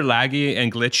super laggy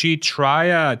and glitchy.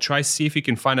 Try see if you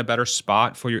can find a better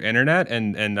spot for your internet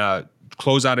and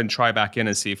close out and try back in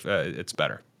and see if it's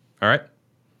better. All right,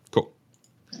 cool.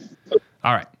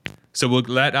 All right, so we'll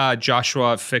let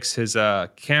Joshua fix his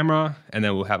camera, and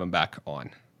then we'll have him back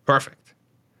on. Perfect.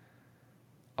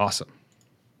 Awesome.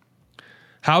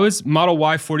 How is Model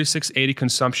Y 4680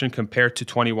 consumption compared to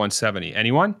 2170?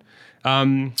 Anyone?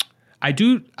 I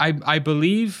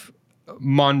believe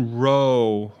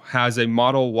Monroe has a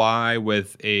Model Y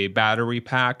with a battery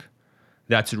pack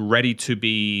that's ready to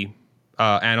be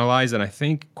analyzed, and I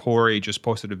think Corey just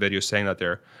posted a video saying that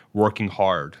they're working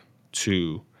hard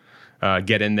to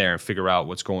get in there and figure out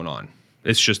what's going on.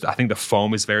 It's just, I think the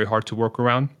foam is very hard to work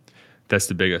around. That's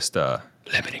the biggest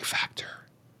limiting factor.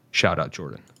 Shout out,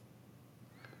 Jordan.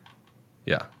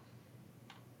 Yeah.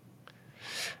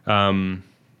 All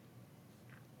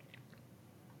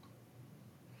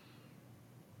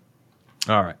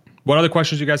right. What other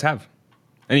questions do you guys have?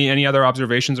 Any other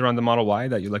observations around the Model Y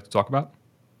that you'd like to talk about?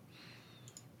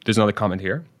 There's another comment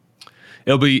here.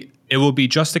 It will be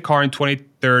just a car in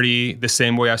 2030, the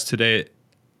same way as today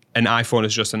an iPhone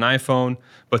is just an iPhone,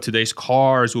 but today's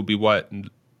cars will be what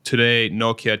today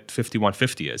Nokia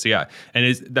 5150 is. Yeah. And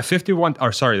is the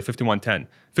 5110.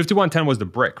 5110 was the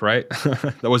brick, right?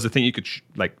 That was the thing you could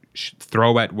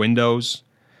throw at windows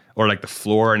or like the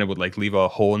floor, and it would like leave a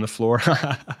hole in the floor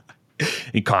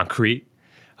in concrete.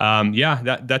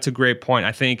 That's a great point.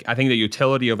 I think the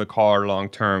utility of a car long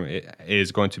term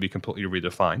is going to be completely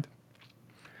redefined,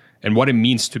 and what it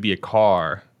means to be a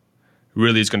car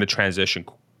really is going to transition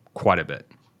quite a bit.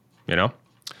 You know,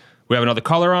 we have another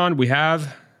caller on. We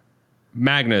have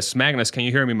Magnus. Magnus, can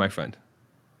you hear me, my friend?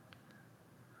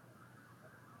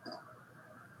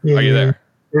 Yeah, Are you there?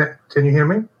 Yeah. Can you hear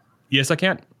me? Yes, I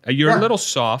can. You're a little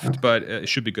soft, but it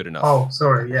should be good enough. Oh,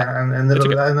 sorry. Yeah, and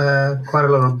quite a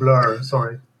lot of blur.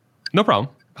 Sorry. No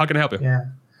problem. How can I help you?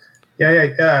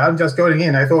 Yeah. I'm just going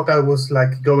in. I thought I was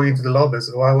like going into the lobby,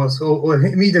 so I was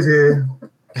immediately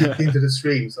kicked into the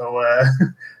stream. So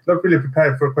not really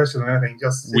prepared for a question or anything.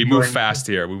 Just we move fast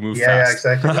here. We move fast.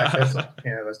 Yeah, exactly.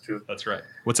 Yeah, that's true. That's right.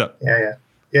 What's up?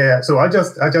 Yeah. So I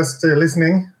just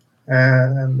listening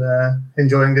and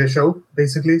enjoying the show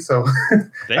basically. So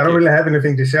I don't really have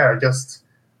anything to share. Just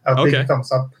I'll take a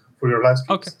thumbs up for your live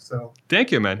streams. Okay. So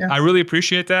thank you, man. Yeah. I really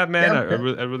appreciate that, man. I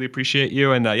really appreciate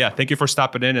you, and thank you for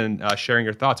stopping in and sharing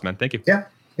your thoughts, man. Thank you. Yeah.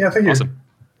 Thank you. Awesome.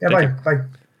 Yeah.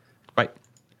 Bye.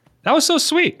 That was so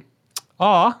sweet.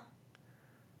 Aw.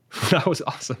 That was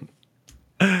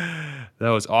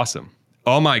awesome.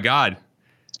 Oh my God.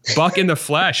 Buck in the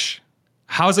flesh.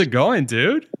 How's it going,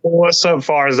 dude? What's up,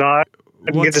 Farzad?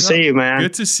 Good to see you, man.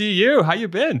 Good to see you. How you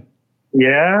been?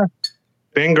 Yeah,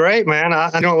 been great, man.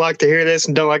 I don't like to hear this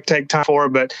and don't like to take time for it,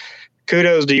 but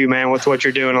kudos to you, man, with what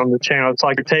you're doing on the channel. It's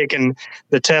like you're taking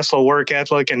the Tesla work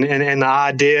ethic and the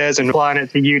ideas and applying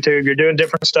it to YouTube. You're doing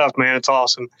different stuff, man. It's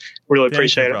awesome. Really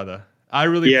appreciate it. Brother. I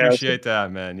really appreciate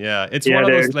that, man. Yeah. It's one of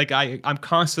those, like, I'm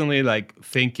constantly like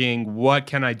thinking, what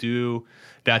can I do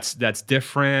that's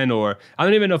different, or I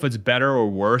don't even know if it's better or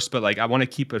worse, but like I want to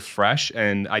keep it fresh,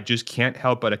 and I just can't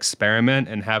help but experiment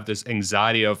and have this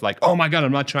anxiety of like, oh my God,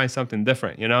 I'm not trying something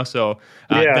different, you know? So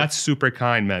that's super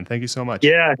kind, man. Thank you so much.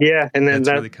 Yeah. And then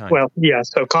that's really kind. Well, yeah.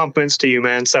 So compliments to you,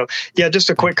 man. So yeah, just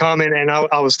a quick comment. And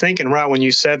I was thinking right when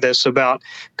you said this about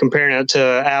comparing it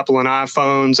to Apple and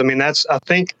iPhones. I mean, I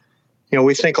think,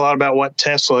 we think a lot about what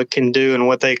Tesla can do and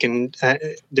what they can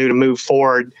do to move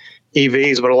forward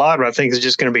EVs, but a lot of it, I think, is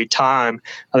just going to be time.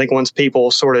 I think once people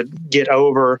sort of get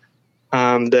over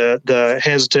the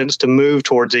hesitance to move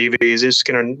towards EVs, it's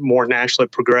going to more naturally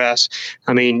progress.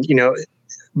 I mean,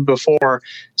 before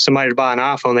somebody to buy an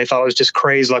iPhone, they thought it was just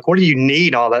crazy. Like, what do you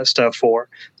need all that stuff for?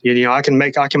 I can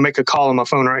make a call on my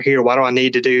phone right here. Why do I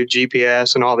need to do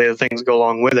GPS and all the other things that go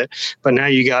along with it? But now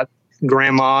you got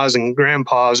grandmas and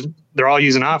grandpas, they're all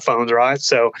using iPhones, right?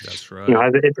 So that's right.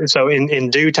 So in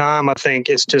due time, I think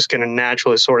it's just going to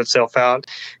naturally sort itself out,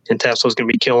 and Tesla's going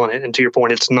to be killing it. And to your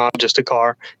point, it's not just a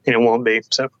car, and it won't be.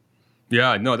 So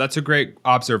yeah, no, that's a great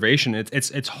observation.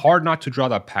 It's hard not to draw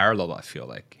that parallel. I feel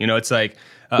like it's like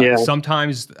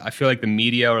sometimes I feel like the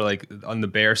media, or like on the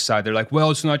bear side, they're like,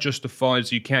 well, it's not just the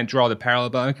phones, you can't draw the parallel.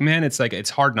 But like, man, it's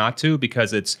hard not to,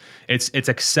 because it's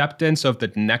acceptance of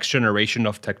the next generation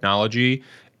of technology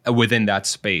within that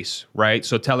space, right?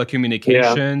 So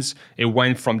telecommunications, it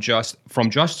went from just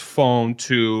phone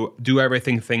to do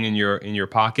everything thing in your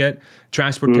pocket.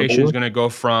 Transportation is going to go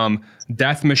from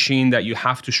death machine that you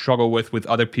have to struggle with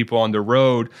other people on the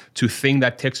road to thing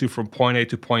that takes you from point A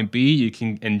to point B. You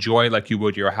can enjoy like you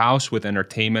would your house with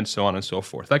entertainment, so on and so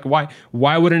forth. Like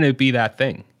why wouldn't it be that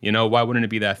thing? Why wouldn't it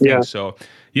be that thing? Yeah. So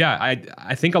yeah,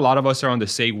 I think a lot of us are on the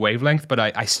same wavelength, but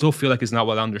I still feel like it's not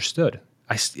well understood.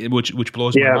 Which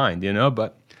blows my mind,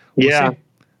 but we'll see.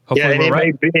 Hopefully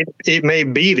and it may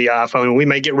be the iPhone. We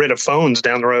may get rid of phones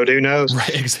down the road. Who knows?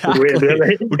 Right, exactly.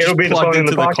 It'll be the phone in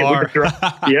the pocket.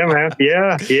 Yeah, man.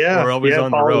 Yeah. We're always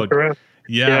on the road.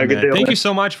 Yeah, man. Deal, Thank you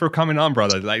so much for coming on,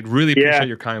 brother. Like, really appreciate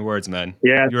your kind words, man.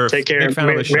 Yeah, you're take care. Big fan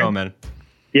of the show, man.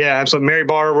 Yeah, absolutely. Mary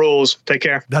Bar rules. Take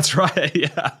care. That's right.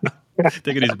 Yeah.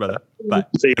 Take it easy, brother. Bye.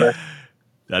 See you, man.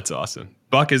 That's awesome.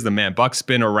 Buck is the man. Buck's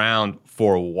been around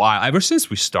for a while, ever since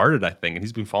we started, I think, and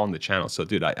he's been following the channel. So,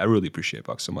 dude, I really appreciate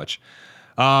Buck so much.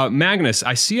 Magnus,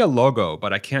 I see a logo,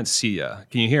 but I can't see you.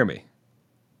 Can you hear me?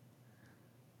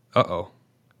 Uh-oh.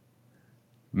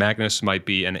 Magnus might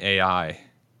be an AI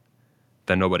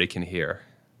that nobody can hear.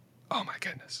 Oh, my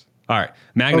goodness. All right.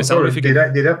 Magnus, I don't know if you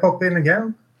can... Did I pop in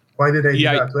again? Why did I do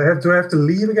that? Do I have to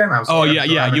leave again?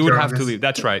 You would have to leave.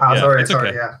 That's right. It's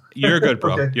okay. Yeah. You're good,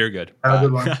 bro. Okay. You're good. Have a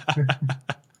good one.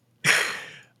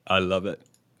 I love it.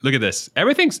 Look at this.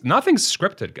 Nothing's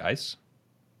scripted, guys.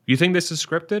 You think this is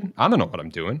scripted? I don't know what I'm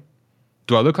doing.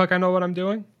 Do I look like I know what I'm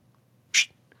doing? Psh.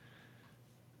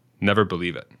 Never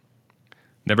believe it.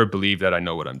 Never believe that I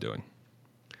know what I'm doing.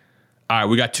 All right,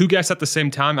 we got 2 guests at the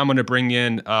same time. I'm going to bring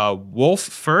in Wolf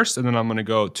first, and then I'm going to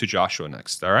go to Joshua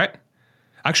next. All right?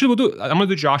 Actually, I'm going to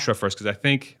do Joshua first because I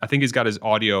think he's got his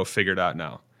audio figured out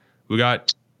now. We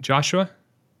got Joshua?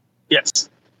 Yes.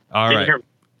 All Can right. you hear me?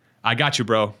 I got you,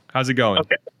 bro. How's it going?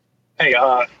 Okay. Hey,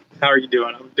 how are you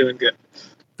doing? I'm doing good.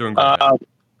 Doing good.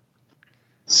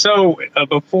 So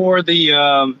before the,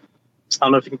 I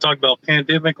don't know if you can talk about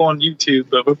pandemic on YouTube,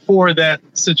 but before that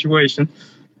situation,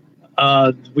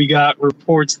 we got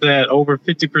reports that over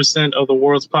 50% of the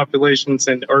world's population's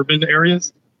in urban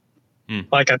areas.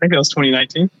 Like, I think that was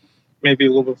 2019, maybe a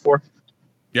little bit before.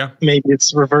 Yeah. Maybe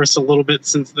it's reversed a little bit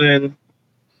since then.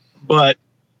 But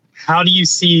how do you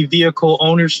see vehicle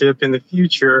ownership in the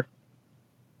future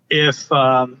if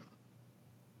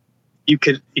you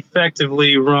could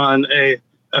effectively run a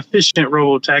efficient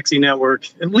robo-taxi network,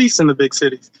 at least in the big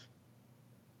cities?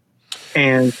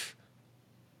 And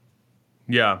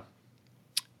yeah,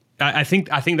 I think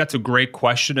that's a great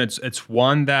question. It's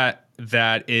one that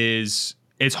is,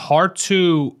 it's hard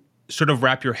to sort of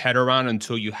wrap your head around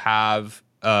until you have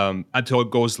until it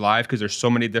goes live, because there's so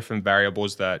many different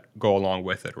variables that go along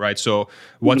with it, right? So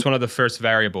what's one of the first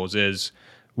variables is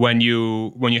when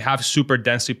you have super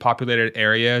densely populated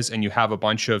areas and you have a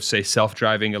bunch of, say,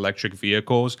 self-driving electric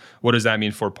vehicles, what does that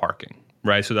mean for parking,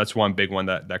 right? So that's one big one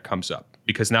that comes up,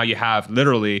 because now you have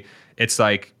literally, it's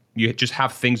like you just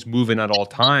have things moving at all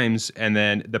times, and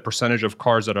then the percentage of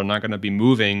cars that are not going to be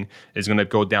moving is going to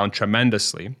go down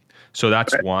tremendously. So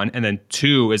that's one. And then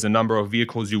 2 is the number of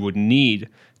vehicles you would need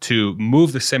to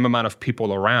move the same amount of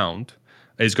people around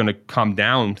is going to come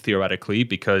down theoretically,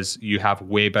 because you have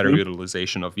way better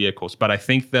utilization of vehicles. But I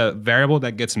think the variable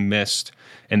that gets missed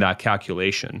in that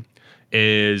calculation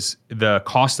is the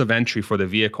cost of entry for the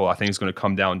vehicle. I think is going to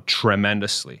come down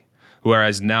tremendously.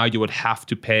 Whereas now you would have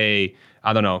to pay,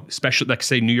 I don't know, especially like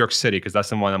say New York City, because that's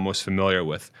the one I'm most familiar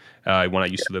with when I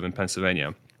used to live in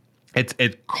Pennsylvania.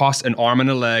 It costs an arm and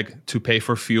a leg to pay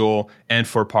for fuel and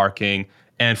for parking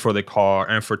and for the car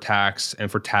and for tax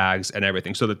and for tags and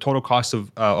everything. So the total cost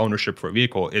of ownership for a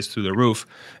vehicle is through the roof.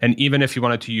 And even if you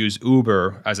wanted to use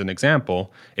Uber as an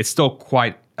example, it's still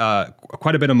quite a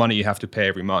bit of money you have to pay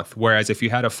every month. Whereas if you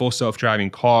had a full self-driving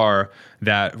car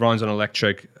that runs on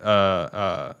electricity,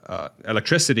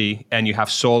 and you have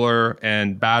solar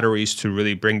and batteries to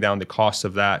really bring down the cost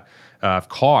of that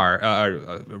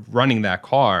running that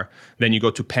car, then you go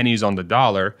to pennies on the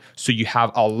dollar. So you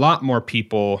have a lot more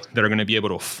people that are going to be able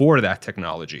to afford that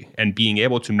technology and being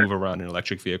able to move around in an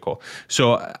electric vehicle.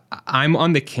 So I'm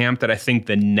on the camp that I think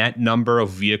the net number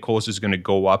of vehicles is going to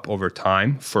go up over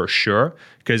time for sure,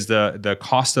 because the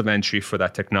cost of entry for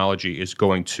that technology is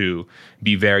going to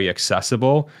be very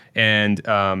accessible. And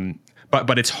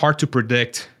but it's hard to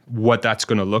predict what that's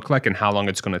going to look like and how long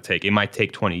it's going to take. It might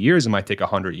take 20 years, it might take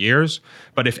 100 years.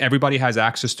 But if everybody has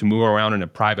access to move around in a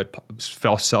private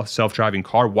self-driving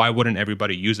car, why wouldn't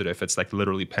everybody use it if it's like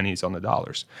literally pennies on the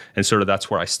dollars? And sort of that's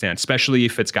where I stand, especially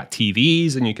if it's got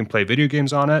TVs and you can play video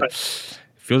games on it. Right.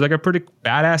 Feels like a pretty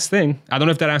badass thing. I don't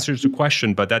know if that answers the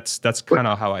question, but that's kind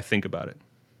of how I think about it.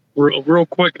 Real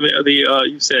quick,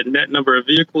 you said net number of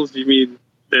vehicles. Do you mean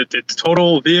the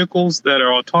total vehicles that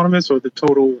are autonomous, or the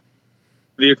total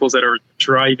vehicles that are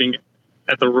driving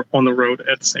on the road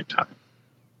at the same time?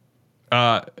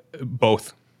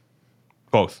 Both.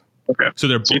 Okay. So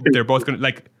they're both going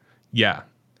to yeah.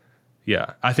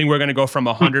 I think we're going to go from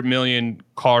 100 million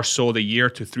cars sold a year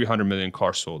to 300 million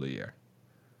cars sold a year,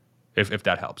 if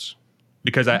that helps,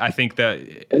 because I think that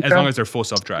as long as they're full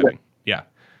self-driving, yeah.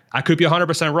 I could be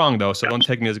 100% wrong though, so don't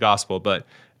take me as gospel, but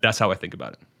that's how I think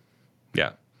about it.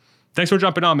 Yeah. Thanks for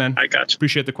jumping on, man. I got you.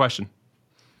 Appreciate the question.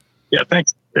 Yeah,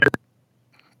 thanks.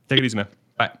 Take it easy, man.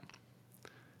 Bye.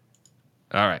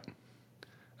 All right.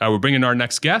 We're bringing our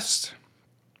next guest.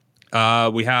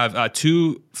 We have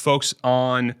 2 folks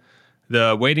on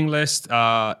the waiting list.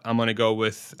 I'm going to go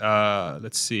with,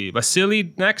 let's see,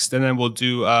 Vasily next, and then we'll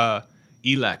do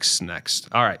Elex next.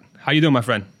 All right. How you doing, my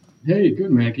friend? Hey,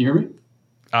 good, man. Can you hear me?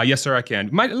 Yes, sir, I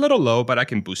can. A little low, but I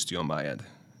can boost you on my end.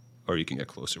 Or you can get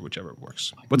closer, whichever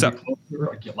works. What's up?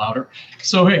 I get louder.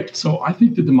 So I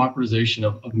think the democratization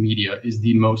of media is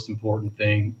the most important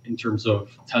thing in terms of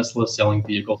Tesla selling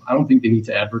vehicles. I don't think they need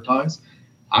to advertise.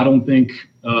 I don't think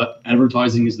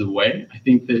advertising is the way. I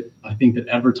think that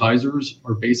advertisers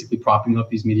are basically propping up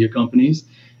these media companies,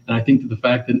 and I think that the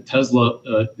fact that Tesla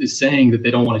is saying that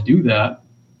they don't want to do that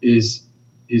is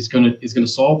going to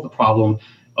solve the problem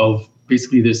of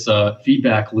basically this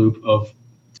feedback loop of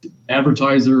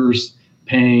advertisers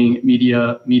paying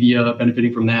media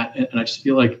benefiting from that. And I just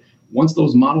feel like once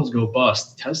those models go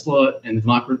bust, Tesla and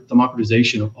the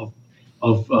democratization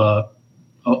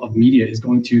of media is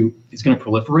going to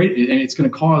proliferate, and it's going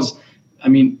to cause. I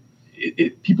mean,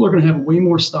 people are going to have way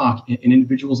more stock in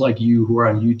individuals like you who are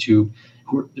on YouTube.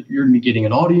 You're going to be getting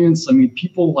an audience. I mean,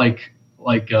 people like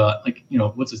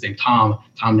what's his name, Tom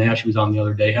Nash, who was on the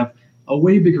other day, have a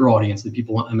way bigger audience than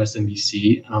people on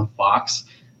MSNBC and on Fox.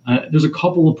 There's a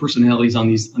couple of personalities on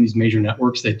these major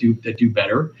networks that do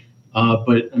better,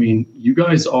 but I mean, you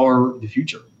guys are the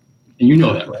future, and you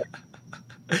know that, right?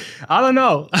 I don't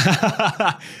know.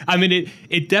 I mean,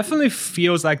 it definitely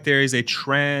feels like there is a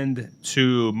trend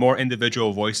to more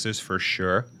individual voices for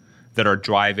sure that are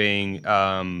driving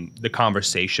the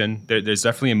conversation. There's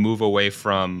definitely a move away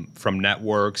from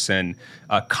networks and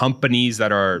companies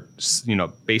that are,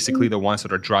 basically the ones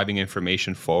that are driving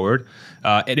information forward.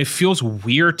 And it feels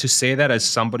weird to say that as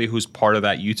somebody who's part of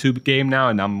that YouTube game now,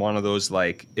 and I'm one of those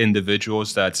like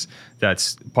individuals that's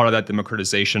part of that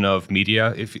democratization of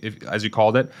media, if as you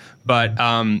called it. But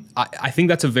I think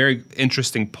that's a very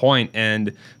interesting point.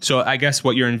 And so I guess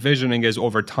what you're envisioning is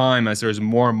over time, as there's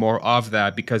more and more of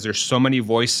that, because there's so many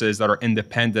voices that are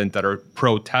independent, that are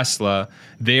pro-Tesla,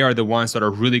 they are the ones that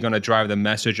are really going to drive the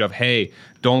message of, hey,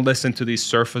 don't listen to these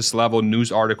surface level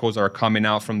news articles that are coming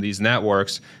out from these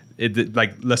networks.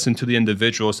 Listen to the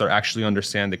individuals that actually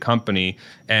understand the company.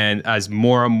 And as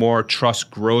more and more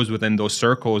trust grows within those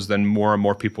circles, then more and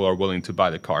more people are willing to buy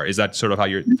the car. Is that sort of how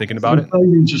you're thinking about it? It's not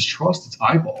even just trust, it's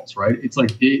eyeballs, right? It's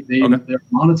like they're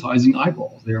monetizing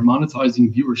eyeballs. They're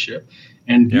monetizing viewership.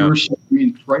 And viewership, I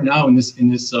mean, right now in this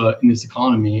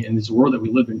economy, in this world that we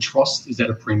live in, trust is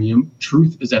at a premium,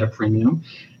 truth is at a premium,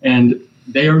 and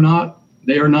they are not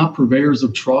purveyors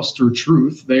of trust or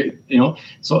truth. They're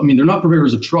not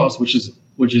purveyors of trust, which is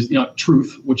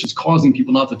truth, which is causing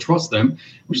people not to trust them,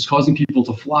 which is causing people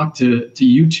to flock to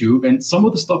YouTube. And some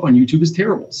of the stuff on YouTube is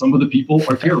terrible. Some of the people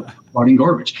are terrible, writing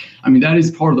garbage. I mean, that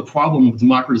is part of the problem of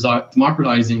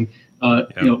democratizing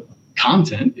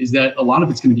content, is that a lot of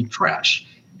it's going to be trash.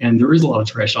 And there is a lot of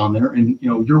trash on there. And,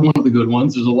 you're one of the good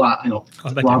ones. There's a lot,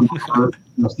 Rob Parker,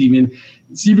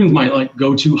 Steven's my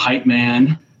go-to hype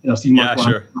man. Steve Mark,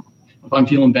 sure. If I'm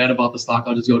feeling bad about the stock,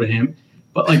 I'll just go to him.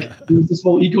 But there's this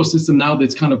whole ecosystem now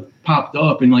that's kind of popped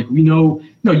up, and we know,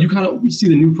 we see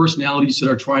the new personalities that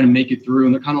are trying to make it through,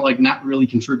 and they're kind of not really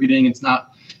contributing. It's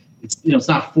not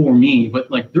for me. But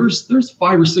there's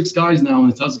 5 or 6 guys now in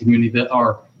the Tesla community that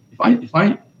are.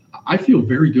 I feel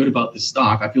very good about this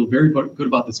stock. I feel very good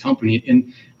about this company,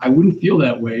 and I wouldn't feel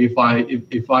that way if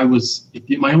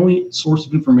my only source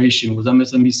of information was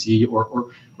MSNBC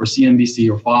or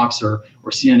CNBC or Fox or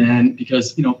CNN,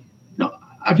 because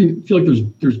I feel like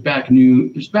there's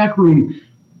backroom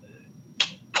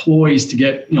ploys to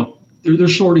get they're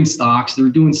shorting stocks, they're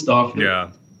doing stuff.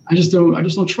 Yeah, I just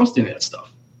don't trust any of that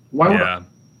stuff. Why would I?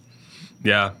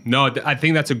 Yeah, no, I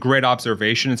think that's a great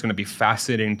observation. It's going to be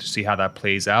fascinating to see how that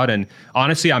plays out. And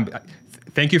honestly,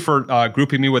 thank you for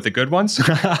grouping me with the good ones,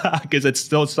 because it's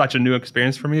still such a new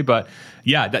experience for me. But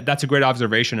yeah, that's a great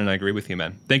observation, and I agree with you,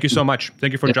 man. Thank you so much.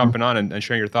 Thank you for jumping on and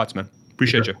sharing your thoughts, man.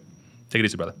 Appreciate you. Take it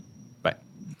easy, brother. Bye.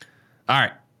 All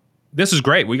right. This is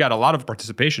great. We got a lot of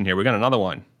participation here. We got another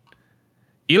one.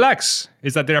 Elex,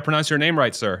 did I pronounce your name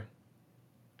right, sir?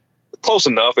 Close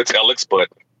enough. It's Alex, but...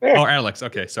 Oh, Alex.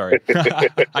 Okay, sorry.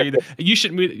 You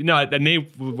should, a name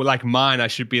like mine, I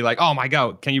should be like, oh my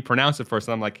God, can you pronounce it first?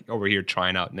 And I'm over here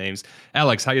trying out names.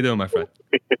 Alex, how you doing, my friend?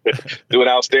 Doing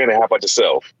outstanding. How about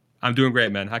yourself? I'm doing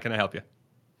great, man. How can I help you?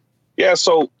 Yeah,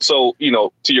 so to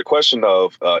your question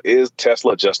of is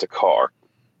Tesla just a car?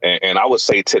 And I would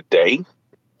say today,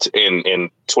 in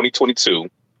 2022,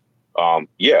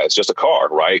 it's just a car,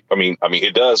 right? I mean,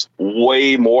 it does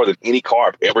way more than any car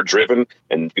I've ever driven.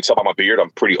 And you can tell by my beard,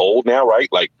 I'm pretty old now, right?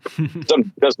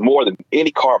 It does more than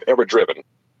any car I've ever driven,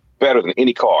 better than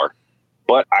any car.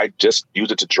 But I just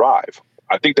use it to drive.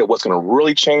 I think that what's going to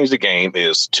really change the game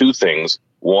is 2 things.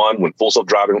 One, when full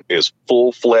self-driving is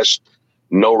full-fledged,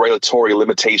 no regulatory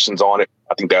limitations on it,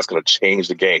 I think that's going to change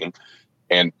the game.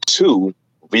 And 2,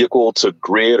 vehicle to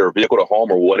grid or vehicle to home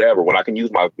or whatever, when I can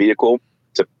use my vehicle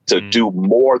to do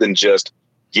more than just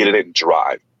get in it and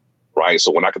drive, right?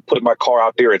 So when I can put my car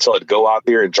out there and tell it to go out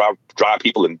there and drive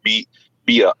people and be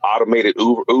an automated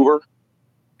Uber,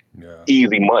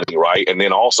 easy money, right? And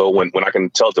then also when I can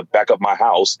tell it to back up my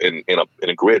house in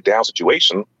a grid down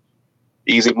situation,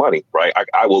 easy money, right?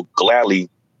 I will gladly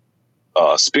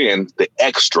spend the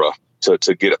extra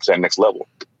to get up to that next level.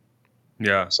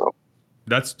 Yeah. So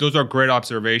Those are great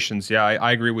observations. Yeah,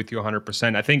 I agree with you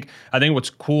 100%. I think what's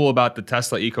cool about the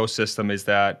Tesla ecosystem is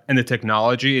that, and the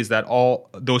technology is that all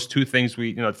those two things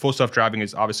full self-driving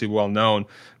is obviously well known,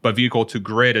 but vehicle to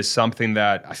grid is something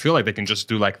that I feel like they can just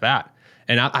do like that.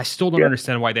 And I still don't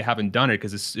understand why they haven't done it,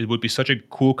 because it would be such a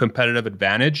cool competitive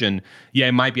advantage. And yeah,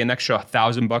 it might be an extra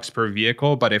 $1,000 per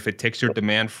vehicle, but if it takes your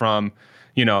demand from,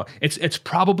 it's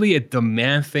probably a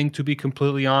demand thing, to be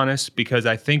completely honest, because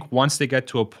I think once they get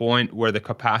to a point where the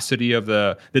capacity of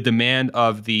the demand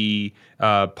of the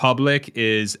public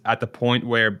is at the point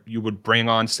where you would bring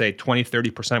on, say,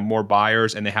 20-30% more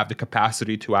buyers, and they have the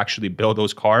capacity to actually build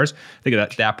those cars, I think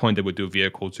at that point they would do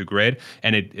vehicle to grid.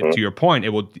 And to your point, it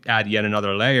will add yet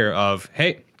another layer of,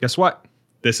 hey, guess what?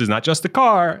 This is not just a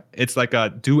car. It's like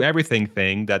a do everything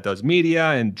thing that does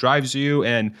media and drives you.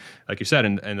 And like you said,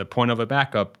 and the point of a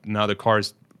backup, now the car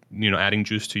is, adding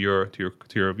juice to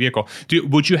your vehicle.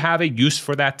 Would you have a use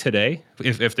for that today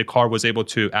if the car was able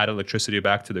to add electricity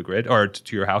back to the grid, or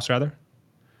to your house rather?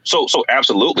 So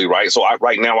absolutely, right. So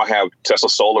right now I have Tesla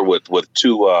Solar with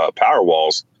two power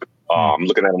walls. I'm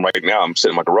looking at them right now. I'm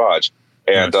sitting in my garage,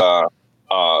 and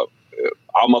nice.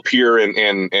 I'm up here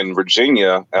in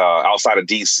Virginia, outside of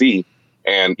DC,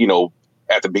 and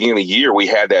at the beginning of the year we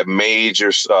had that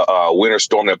major winter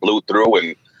storm that blew through,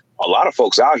 and a lot of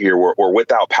folks out here were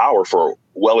without power for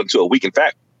well into a week. In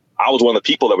fact, I was one of the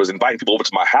people that was inviting people over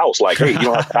to my house, like, hey, you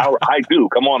don't have power? I do.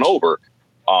 Come on over.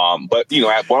 But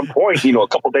at one point, a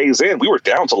couple of days in, we were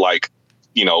down to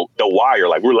the wire.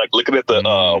 Like, we were looking at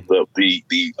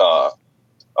the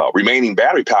remaining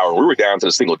battery power. We were down to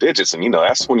the single digits, and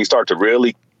that's when you start to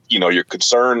really, you're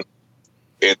concerned.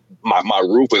 My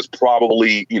roof is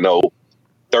probably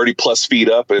 30 plus feet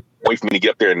up, and wait for me to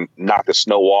get up there and knock the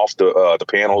snow off the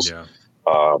panels. Yeah.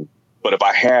 But if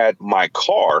I had my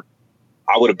car,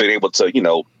 I would have been able to, I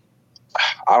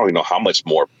don't even know how much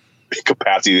more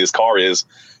capacity this car is,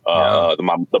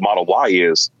 the Model Y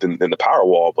is than the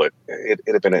Powerwall, but it'd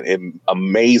have been an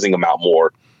amazing amount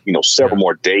more. Several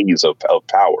more days of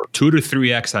power. 2 to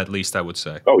 3x at least, I would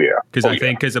say. Oh, yeah. Because I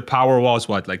think the Powerwall is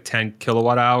like 10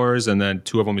 kilowatt hours, and then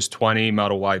two of them is 20.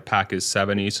 Model Y pack is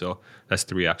 70, so that's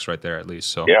 3x right there at least.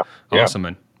 So awesome,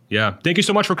 man. Yeah. Thank you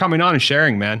so much for coming on and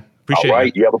sharing, man. Appreciate it. All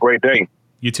right. You have a great day.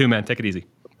 You too, man. Take it easy.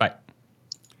 Bye.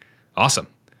 Awesome.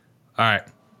 All right.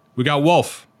 We got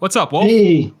Wolf. What's up, Wolf?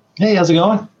 Hey, how's it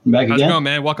going? I'm back again. How's it going,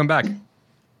 man? Welcome back.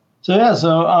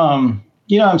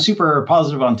 I'm super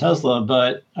positive on Tesla,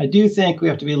 but I do think we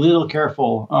have to be a little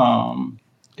careful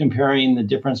comparing the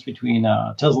difference between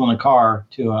Tesla and a car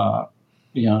to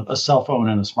a cell phone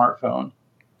and a smartphone.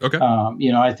 Okay.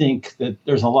 I think that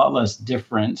there's a lot less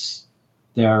difference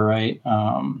there, right?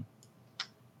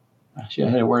 Actually, I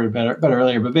had it worded better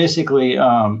earlier, but basically,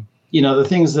 the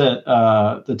things that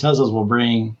the Teslas will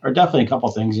bring are definitely a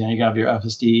couple things. You have your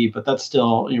FSD, but that's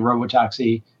still your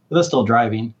robotaxi, but that's still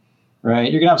driving.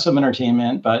 Right, you're gonna have some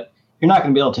entertainment, but you're not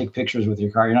gonna be able to take pictures with your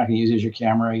car. You're not gonna use it as your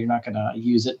camera. You're not gonna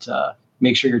use it to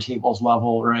make sure your table's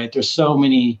level. Right, there's so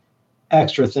many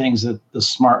extra things that the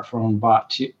smartphone brought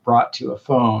to a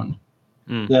phone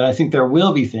that I think there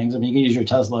will be things. I mean, you can use your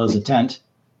Tesla as a tent,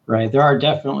 right? There are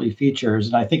definitely features,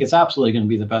 and I think it's absolutely going to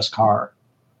be the best car,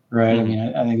 right? I mean,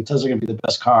 I think Tesla are going to be the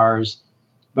best cars,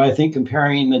 but I think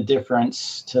comparing the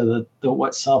difference to the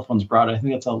what cell phones brought, I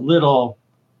think it's a little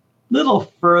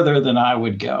further than I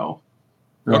would go,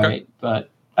 right? Okay. But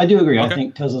I do agree. Okay. I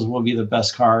think Teslas will be the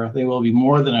best car. They will be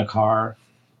more than a car,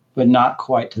 but not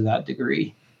quite to that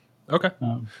degree. Okay. Go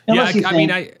ahead.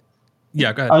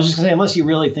 I was just gonna say, unless you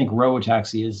really think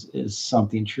robotaxi is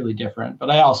something truly different, but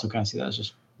I also kind of see that as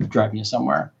just driving you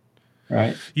somewhere,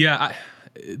 right? Yeah.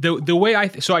 The way I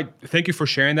thank you for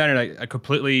sharing that, and I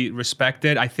completely respect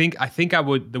it. I think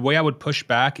the way I would push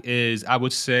back is I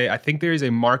would say I think there is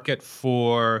a market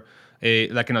for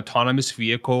an autonomous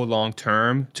vehicle long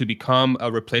term to become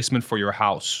a replacement for your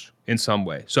house in some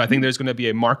way. So I think there's going to be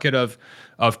a market of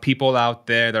people out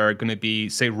there that are going to be,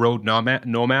 say, road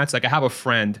nomads. Like I have a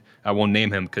friend, I won't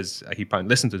name him because he probably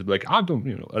listens to it, like I'm doing,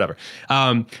 whatever.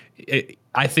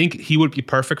 I think he would be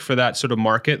perfect for that sort of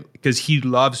market because he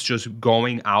loves just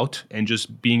going out and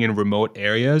just being in remote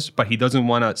areas, but he doesn't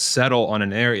want to settle on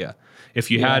an area. If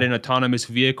you had an autonomous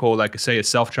vehicle, like say a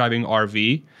self-driving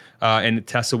RV, and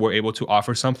Tesla were able to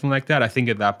offer something like that, I think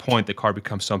at that point the car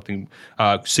becomes something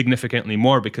significantly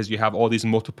more because you have all these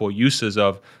multiple uses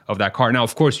of that car. Now,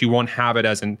 of course, you won't have it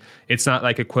it's not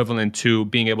like equivalent to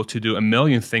being able to do a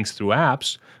million things through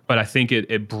apps, but I think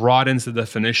it broadens the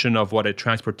definition of what a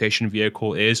transportation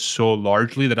vehicle is so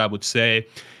largely that I would say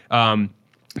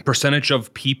percentage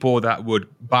of people that would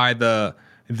buy the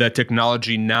the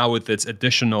technology now with its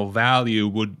additional value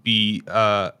would be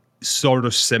sort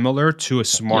of similar to a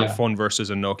smartphone versus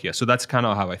a Nokia. So that's kind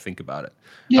of how I think about it.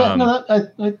 Yeah,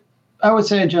 I would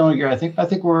say in general, I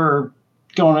think we're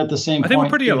going at the same point. I think we're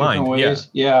pretty aligned.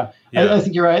 Yeah. I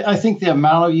think you're right. I think the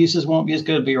amount of uses won't be as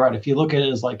good, but you're right. If you look at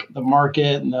it as like the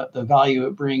market and the value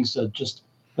it brings to just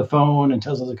the phone and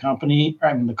Tesla as a company,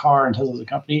 the car and Tesla as a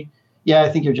company, I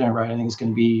think you're generally right. I think it's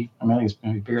going to be, I think it's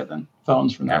going to be bigger than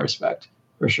phones from that respect,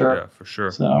 for sure. Yeah, for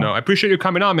sure. So, no, I appreciate you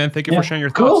coming on, man. Thank you for sharing your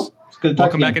thoughts. Cool. It's good.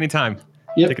 Welcome back anytime.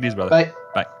 Yep. Take it easy, brother.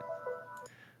 Bye.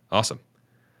 Awesome.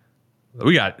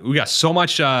 We got so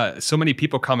many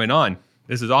people coming on.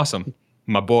 This is awesome.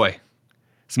 My boy.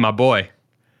 It's my boy.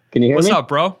 Can you hear me? What's up,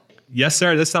 bro? Yes,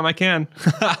 sir. This time I can.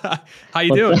 How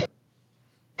you doing?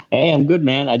 Hey, I'm good,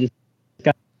 man. I just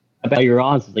got about you're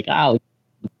on. So it's like,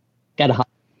 gotta.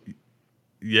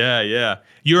 Yeah.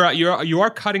 You are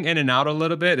cutting in and out a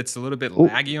little bit. It's a little bit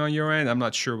laggy on your end. I'm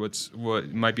not sure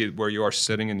what might be where you are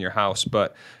sitting in your house,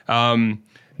 but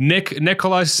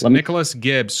Nicholas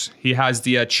Gibbs, he has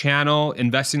the channel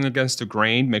Investing Against the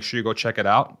Grain. Make sure you go check it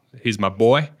out. He's my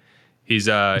boy. He's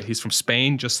from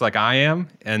Spain, just like I am,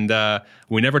 and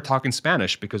we never talk in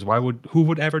Spanish because who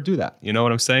would ever do that? You know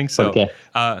what I'm saying? So, okay.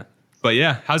 But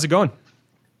yeah, how's it going?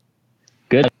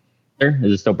 Good.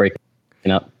 Is it still breaking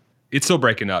up? It's still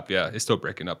breaking up. Yeah, it's still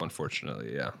breaking up.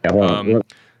 Unfortunately, yeah. Let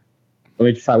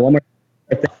me try one more.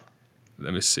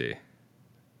 Let me see.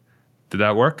 Did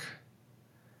that work?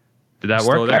 Did that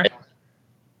work there?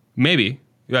 Maybe.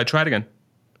 Yeah, try it again.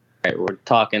 All right, we're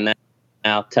talking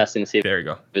now, testing to see if there you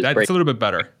go. That's a little bit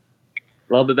better. A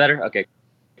little bit better? Okay,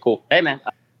 cool. Hey, man.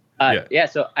 Yeah,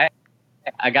 so I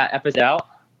got FSD out.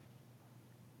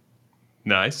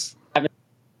 Nice. I haven't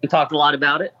talked a lot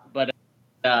about it, but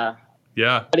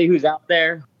anybody who's out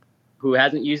there who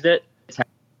hasn't used it, it's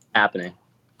happening.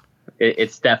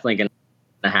 It's definitely going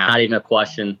to happen. Not even a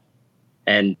question.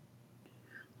 And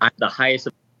the highest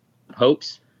of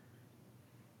hopes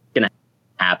going to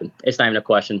happen. It's not even a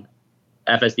question.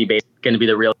 FSD base going to be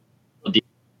the real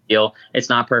deal. It's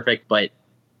not perfect, but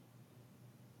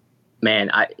man,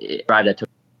 that took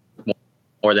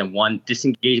more than one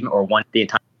disengagement or the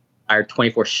entire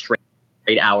 24 straight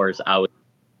hours.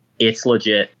 It's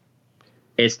legit.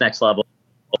 It's next level,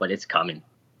 but it's coming.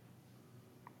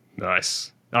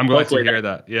 Nice. I'm glad to hear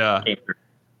that. Yeah.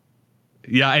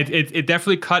 Yeah, it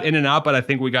definitely cut in and out, but I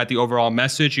think we got the overall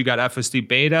message. You got FSD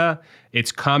beta.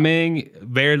 It's coming.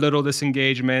 Very little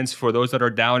disengagements. For those that are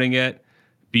doubting it,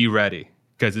 be ready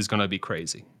because it's going to be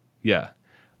crazy. Yeah.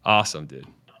 Awesome, dude.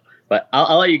 But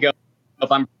I'll let you go.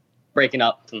 If I'm breaking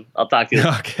up, I'll talk to you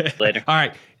later. All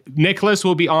right. Nicholas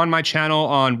will be on my channel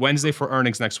on Wednesday for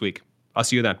earnings next week. I'll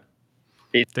see you then.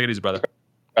 Peace. Take it easy, brother.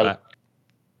 Bye.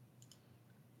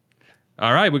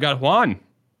 All right. We got Juan.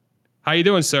 How you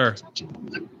doing, sir?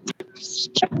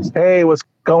 Hey, what's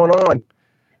going on?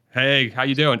 Hey, how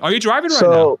you doing? Are you driving right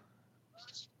now?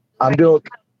 I'm doing.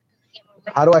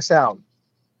 How do I sound?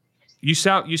 You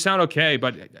sound okay,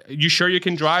 but you sure you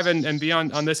can drive and be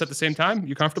on this at the same time?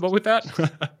 You comfortable with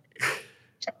that?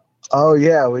 Oh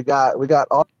yeah, we got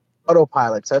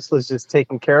autopilot. Tesla's just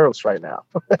taking care of us right now.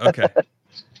 Okay.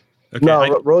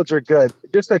 No, roads are good.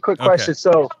 Just a quick question.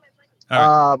 So,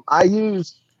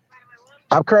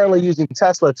 I'm currently using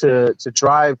Tesla to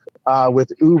drive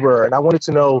with Uber, and I wanted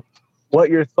to know what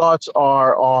your thoughts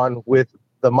are on with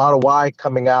the Model Y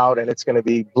coming out and it's going to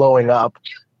be blowing up.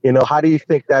 How do you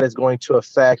think that is going to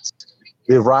affect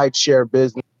the rideshare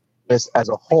business as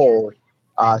a whole,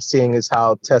 seeing as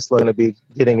how Tesla is going to be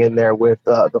getting in there with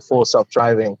the full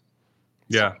self-driving?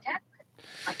 Yeah.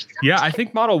 Yeah, I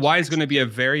think Model Y is going to be a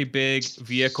very big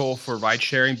vehicle for ride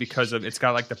sharing because it's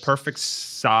got like the perfect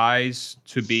size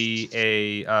to be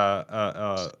a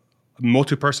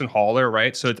multi-person hauler,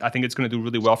 right? So I think it's going to do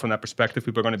really well from that perspective.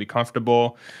 People are going to be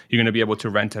comfortable. You're going to be able to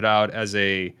rent it out as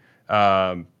a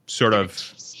sort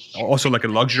of also like a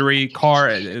luxury car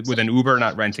with an Uber,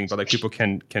 not renting, but like people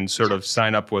can sort of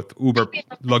sign up with Uber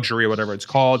luxury or whatever it's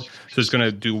called. So it's going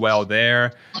to do well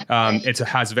there. It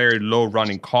has very low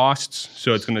running costs,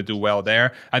 so it's going to do well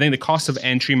there. I think the cost of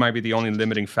entry might be the only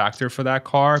limiting factor for that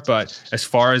car, but as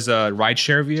far as a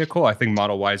rideshare vehicle, I think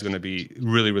Model Y is going to be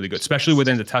really, really good, especially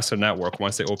within the Tesla network.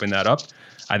 Once they open that up,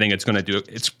 I think it's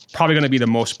probably going to be the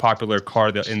most popular car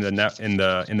in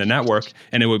the network,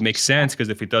 and it would make sense because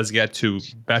if it does get to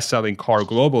best-selling car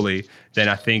globally, then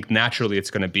I think naturally it's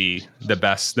going to be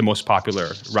the most popular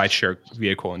rideshare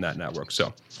vehicle in that network.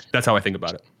 So that's how I think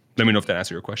about it. Let me know if that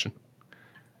answers your question.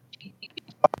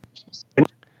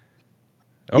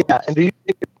 Yeah, and do you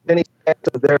think there's any chance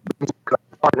of there being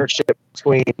a partnership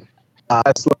between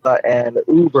Tesla and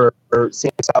Uber,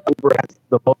 seeing how Uber has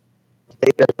the most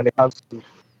data when it comes to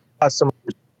customer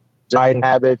riding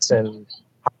habits and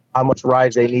how much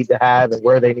rides they need to have and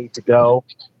where they need to go.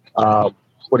 What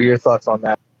are your thoughts on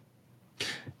that?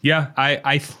 Yeah,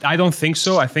 I don't think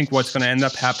so. I think what's going to end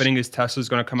up happening is Tesla's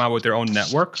going to come out with their own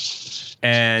network,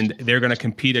 and they're going to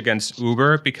compete against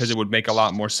Uber because it would make a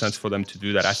lot more sense for them to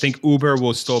do that. I think Uber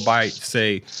will still buy,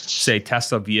 say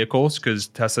Tesla vehicles, because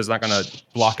Tesla's not going to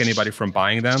block anybody from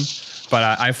buying them.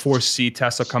 But I foresee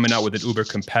Tesla coming out with an Uber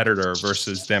competitor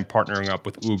versus them partnering up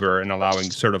with Uber and allowing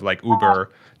sort of like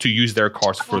Uber to use their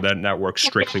cars for that network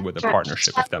strictly with a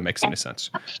partnership, if that makes any sense.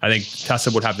 I think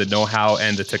Tesla would have the know-how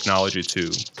and the technology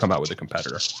to come out with a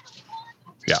competitor.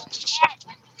 Yeah.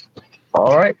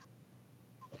 All right.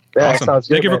 Yeah, awesome. Sounds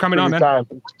good, Thank you for coming on, man. Time.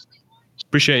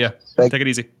 Appreciate you. Take it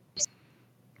easy.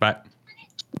 Bye.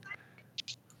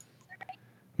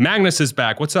 Magnus is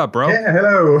back. What's up, bro? Yeah,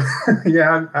 hello.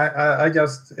 Yeah, I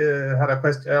just had a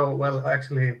question. Oh, well,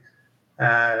 actually,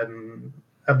 a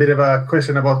bit of a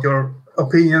question about your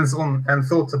opinions on and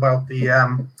thoughts about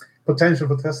the potential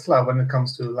for Tesla when it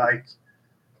comes to, like,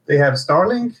 they have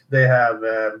Starlink, they have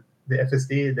the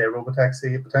FSD, their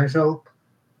robotaxi potential,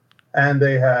 and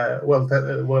they have, well,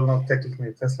 not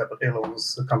technically Tesla, but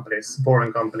Elon's companies,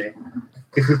 Boring Company.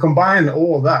 If we combine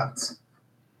all that,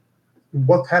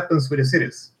 what happens with the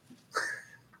cities?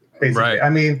 Basically, right. I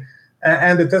mean,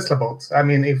 and the Tesla bot. I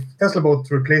mean, if Tesla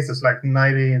bot replaces like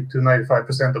 90 to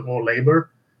 95% of all labor,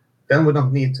 then we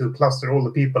don't need to cluster all the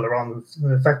people around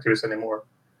the factories anymore.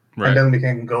 Right. And then we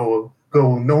can go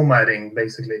nomading,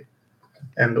 basically,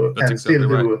 and exactly still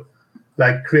do right.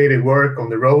 Like creative work on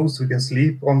the roads. We can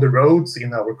sleep on the roads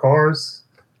in our cars.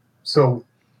 So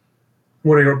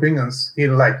what are your opinions?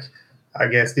 I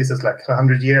guess this is like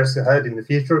 100 years ahead in the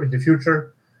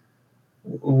future.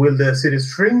 Will the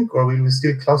cities shrink, or will we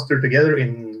still cluster together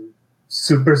in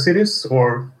super cities,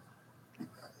 or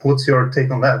what's your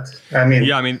take on that? I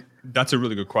mean, that's a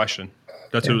really good question.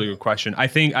 A really good question. I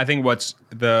think what's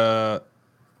the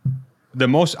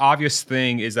most obvious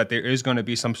thing is that there is going to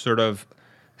be some sort of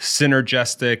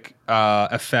synergistic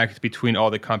effect between all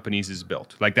the companies is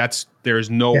built. Like there is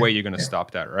no way you're going to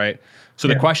stop that, right? So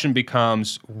the question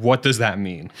becomes, what does that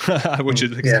mean? Which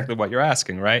is exactly what you're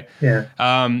asking, right? Yeah.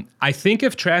 I think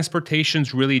if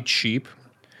transportation's really cheap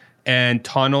and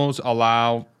tunnels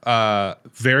allow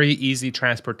very easy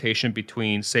transportation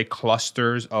between, say,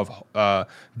 clusters of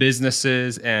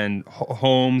businesses and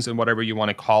homes and whatever you want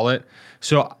to call it.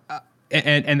 So,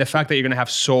 and the fact that you're going to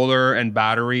have solar and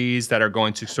batteries that are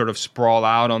going to sort of sprawl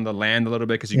out on the land a little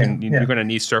bit because you're going to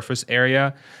need surface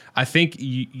area. I think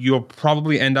you'll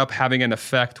probably end up having an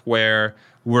effect where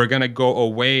we're going to go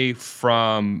away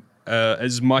from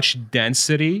as much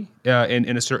density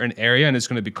in a certain area, and it's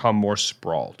going to become more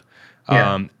sprawled.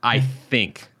 I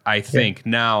think.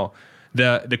 Now,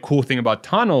 the cool thing about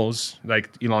tunnels, like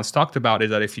Elon's talked about, is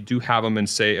that if you do have them in,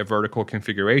 say, a vertical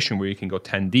configuration where you can go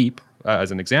 10 deep,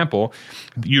 as an example,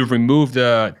 you remove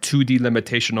the 2D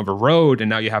limitation of a road,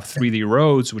 and now you have 3D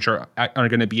roads, which are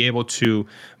going to be able to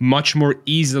much more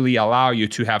easily allow you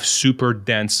to have super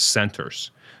dense centers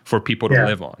for people to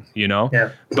live on, you know? Yeah.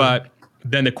 But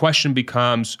then the question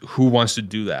becomes, who wants to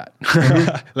do that?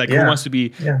 Who wants to be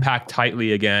packed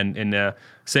tightly again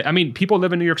in people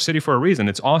live in New York City for a reason.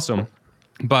 It's awesome.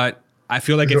 But I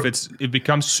feel like if it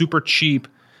becomes super cheap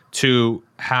to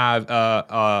have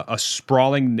a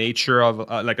sprawling nature of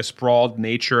a sprawled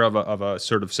nature of a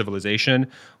sort of civilization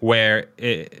where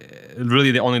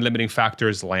really the only limiting factor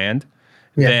is land,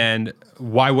 then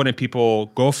why wouldn't people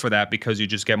go for that? Because you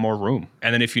just get more room.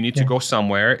 And then if you need to go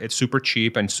somewhere, it's super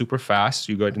cheap and super fast.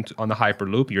 You go on the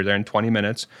Hyperloop, you're there in 20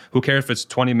 minutes. Who cares if it's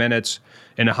 20 minutes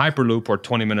in a Hyperloop or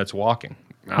 20 minutes walking?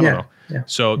 I don't know. Yeah.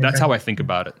 So that's how I think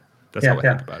about it. That's how I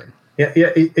think about it.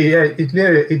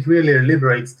 It really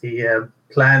liberates the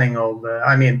planning of.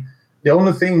 The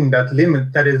only thing that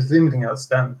is limiting us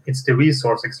then it's the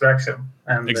resource extraction,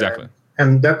 and exactly,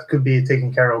 and that could be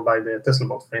taken care of by the Tesla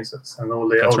bot, for instance, and all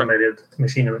the automated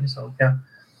machinery. So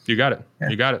you got it.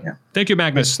 You got it. Yeah. Thank you,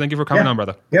 Magnus. Thank you for coming on,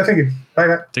 brother. Yeah, thank you.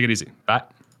 Bye. Take it easy. Bye.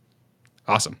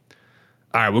 Awesome.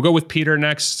 All right, we'll go with Peter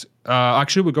next.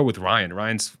 Actually, we'll go with Ryan.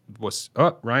 Ryan, is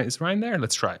Ryan there?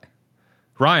 Let's try it.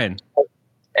 Ryan.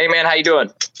 Hey, man, how you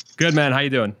doing? Good, man. How you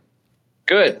doing?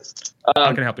 Good.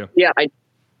 How can I help you? Yeah,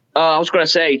 I was going to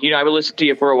say, I've been listening to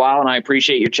you for a while, and I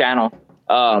appreciate your channel.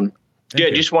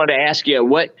 Just wanted to ask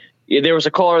you, there was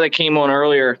a caller that came on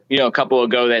earlier, a couple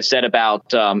ago that said about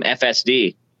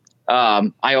FSD.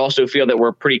 I also feel that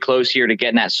we're pretty close here to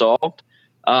getting that solved.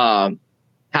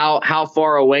 How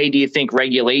far away do you think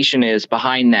regulation is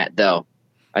behind that, though?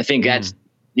 I think that's,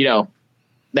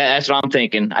 That's what I'm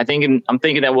thinking. I'm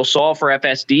thinking that we'll solve for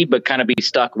FSD, but kind of be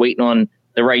stuck waiting on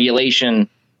the regulation,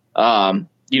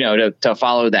 to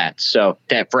follow that. So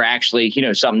that for actually,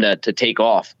 something to take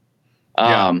off.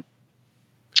 I'm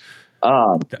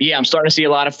starting to see a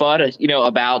lot of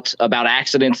FUD, about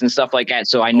accidents and stuff like that.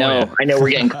 So I know we're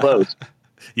getting close.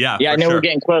 Yeah, I know we're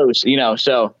getting close.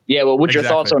 So yeah. Well, what's your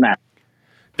thoughts on that?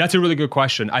 That's a really good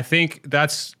question. I think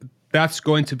that's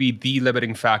going to be the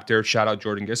limiting factor. Shout out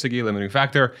Jordan Gisagi, limiting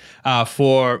factor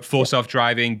for full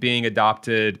self-driving being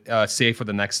adopted, say, for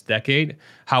the next decade.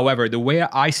 However, the way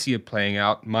I see it playing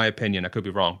out, my opinion, I could be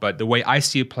wrong, but the way I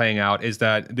see it playing out is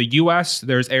that the U.S.,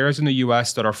 there's areas in the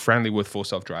U.S. that are friendly with full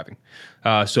self-driving.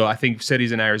 So I think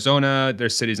cities in Arizona,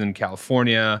 there's cities in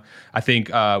California. I think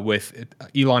with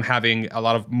Elon having a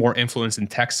lot of more influence in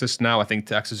Texas now, I think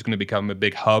Texas is going to become a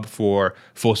big hub for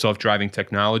full self-driving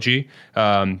technology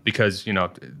because,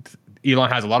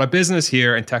 Elon has a lot of business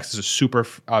here, and Texas is super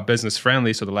business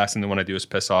friendly. So the last thing they want to do is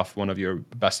piss off one of your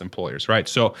best employers, right?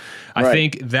 So I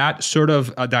think that sort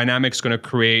of dynamic is going to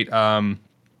create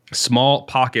small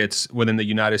pockets within the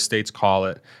United States, call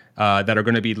it, that are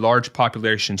going to be large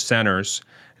population centers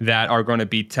that are going to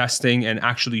be testing and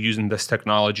actually using this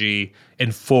technology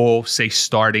in full, say,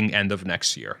 starting end of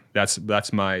next year.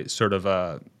 That's my sort of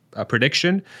a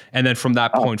prediction. And then from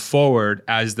that point forward,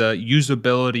 as the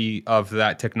usability of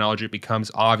that technology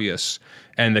becomes obvious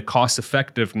and the cost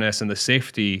effectiveness and the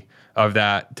safety of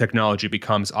that technology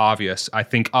becomes obvious, I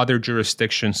think other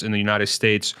jurisdictions in the United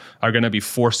States are going to be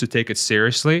forced to take it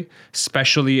seriously,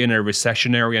 especially in a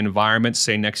recessionary environment.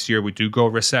 Say next year we do go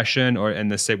recession, and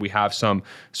let's say we have a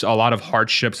lot of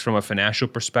hardships from a financial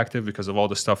perspective because of all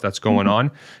the stuff that's going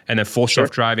on, and then full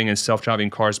self-driving and self-driving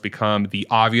cars become the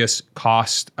obvious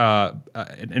cost,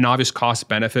 an obvious cost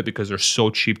benefit because they're so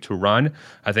cheap to run.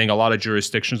 I think a lot of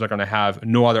jurisdictions are going to have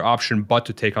no other option but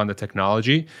to take on the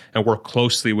technology and work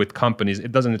closely with companies.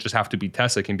 It doesn't just have to be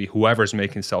Tesla, it can be whoever's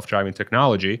making self-driving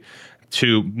technology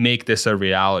to make this a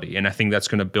reality. And I think that's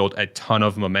going to build a ton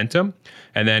of momentum.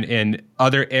 And then in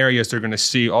other areas, they're going to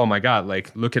see, oh my God,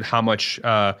 like look at how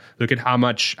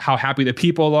happy the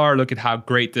people are. Look at how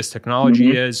great this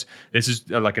technology is. This is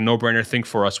like a no-brainer thing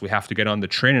for us. We have to get on the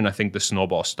train. And I think the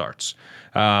snowball starts.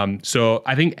 So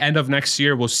I think end of next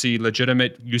year, we'll see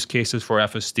legitimate use cases for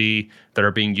FSD that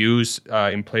are being used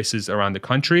in places around the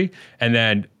country. And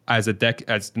then as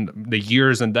the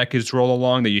years and decades roll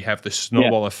along, that you have the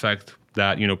snowball effect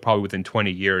that, probably within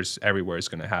 20 years, everywhere is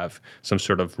going to have some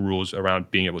sort of rules around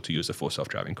being able to use a full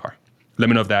self-driving car. Let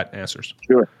me know if that answers.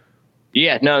 Sure.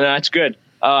 Yeah, no, that's good.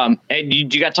 Hey, do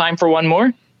you got time for one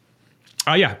more?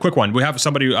 Yeah, quick one. We have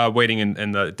somebody waiting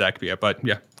in the deck, but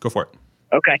yeah, go for it.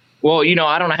 Okay. Well,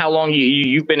 I don't know how long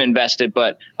you've been invested,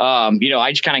 but,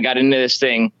 I just kind of got into this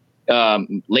thing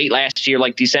late last year,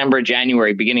 like December,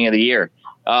 January, beginning of the year.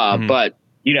 But,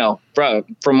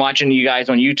 from watching you guys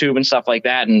on YouTube and stuff like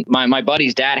that, and my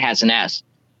buddy's dad has an S.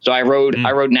 So I rode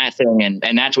in that thing,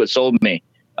 and that's what sold me.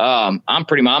 I'm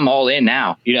all in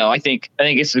now. I think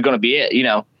this is going to be it,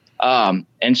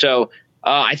 and so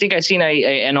I think I seen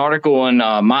an article in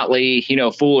Motley,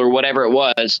 Fool or whatever it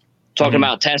was, talking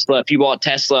about Tesla. If you bought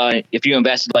Tesla, if you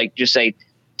invested like just say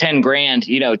 10 grand,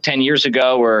 10 years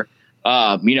ago, or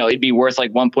it'd be worth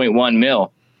like 1.1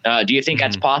 mil. Do you think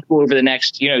that's possible over the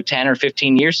next 10 or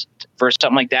 15 years for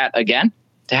something like that again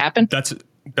to happen? That's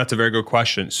a very good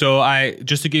question. So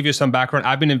just to give you some background,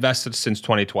 I've been invested since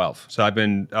 2012. So I've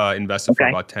been invested for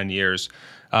about 10 years.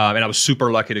 And I was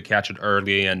super lucky to catch it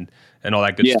early and all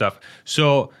that good stuff.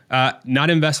 So not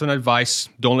investment advice.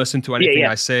 Don't listen to anything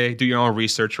I say. Do your own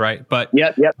research, right? But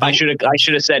Yep. I should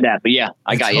have said that. But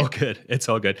I got you. It's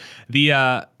all good.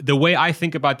 The way I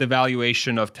think about the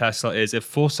valuation of Tesla is if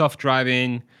full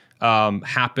self-driving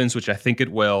happens, which I think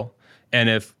it will, and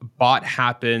if bot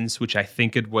happens, which I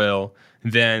think it will,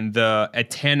 then a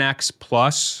 10x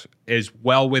plus is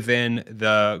well within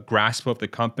the grasp of the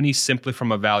company simply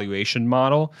from a valuation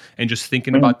model and just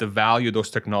thinking about the value those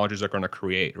technologies are going to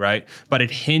create, right? But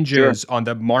it hinges on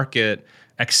the market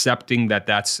accepting that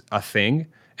that's a thing.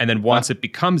 And then once it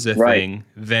becomes a thing,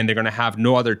 then they're going to have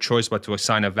no other choice but to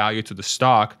assign a value to the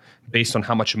stock based on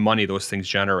how much money those things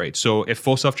generate. So if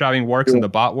full self-driving works and the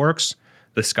bot works,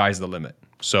 the sky's the limit.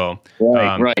 So,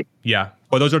 yeah.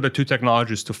 But those are the two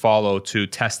technologies to follow to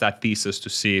test that thesis to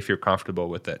see if you're comfortable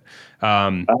with it.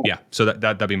 Yeah. So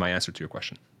that'd be my answer to your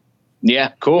question.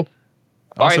 Yeah. Cool.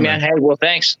 All right, man. Hey, well,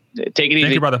 thanks. Take it easy.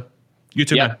 Thank you, brother. You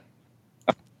too, man.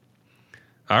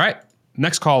 All right.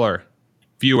 Next caller,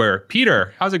 viewer,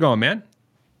 Peter. How's it going, man?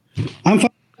 I'm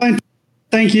fine.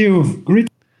 Thank you.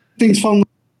 Greetings from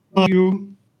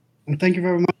you. And thank you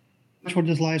very much for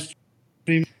this live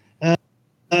stream.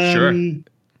 Sure.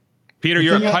 Peter,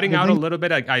 you're cutting out a little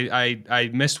bit. I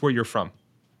missed where you're from.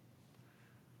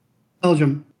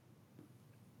 Belgium.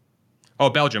 Oh,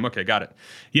 Belgium. Okay, got it.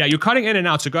 Yeah, you're cutting in and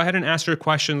out. So go ahead and ask your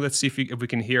question. Let's see if we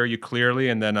can hear you clearly,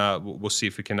 and then we'll see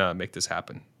if we can make this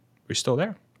happen. You're still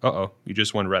there? Uh-oh, you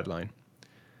just went red line.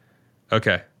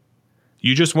 Okay.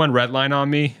 You just went red line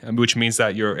on me, which means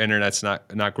that your internet's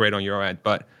not great on your end.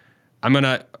 But I'm going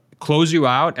to close you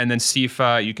out and then see if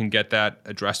you can get that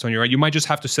addressed on your end. You might just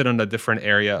have to sit on a different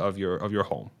area of your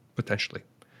home, potentially.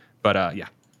 But yeah,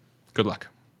 good luck.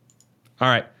 All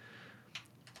right.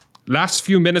 Last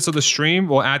few minutes of the stream,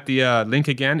 we'll add the link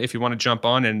again if you want to jump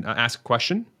on and ask a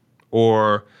question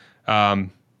or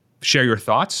share your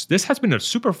thoughts. This has been a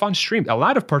super fun stream. A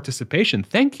lot of participation.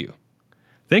 Thank you.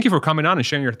 Thank you for coming on and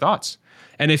sharing your thoughts.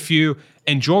 And if you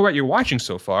enjoy what you're watching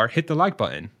so far, hit the like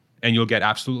button and you'll get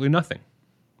absolutely nothing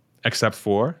except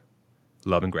for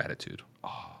love and gratitude.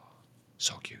 Oh,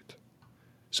 so cute.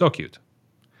 So cute.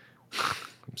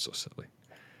 I'm so silly.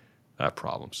 I have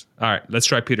problems. All right, let's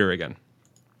try Peter again.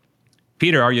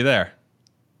 Peter, are you there?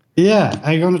 Yeah,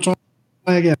 I'm going to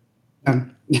try again.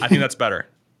 I think that's better.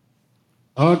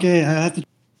 Okay, I have to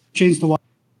change the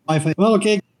Wi-Fi. Well,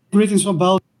 okay, greetings from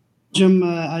Belgium.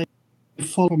 I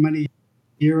follow for many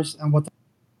years, and what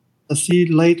I see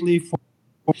lately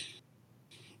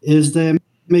is they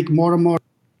make more and more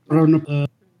the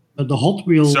Hot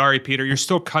Wheels. Sorry, Peter, you're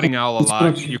still cutting out a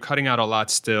lot. You're cutting out a lot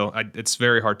still. It's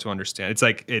very hard to understand. It's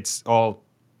like it's all.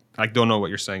 I don't know what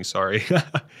you're saying. Sorry. Wait,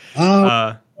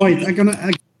 we're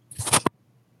gonna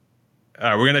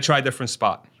try a different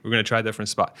spot.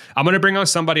 I'm gonna bring on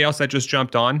somebody else that just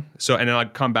jumped on. So, and then I'll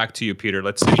come back to you, Peter.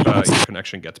 Let's see if your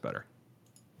connection gets better.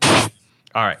 All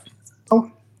right.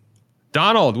 Oh.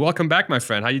 Donald, welcome back, my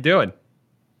friend. How you doing?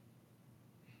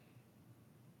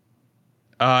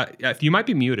 You might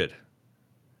be muted.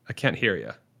 I can't hear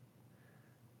you.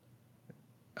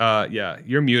 Yeah,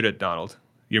 you're muted, Donald.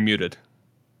 You're muted.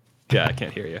 Yeah, I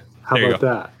can't hear you. How about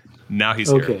that? Now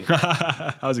he's here.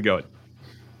 How's it going?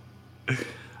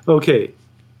 Okay.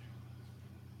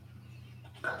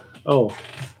 Oh,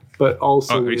 but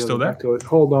also... are you still there?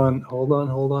 Hold on.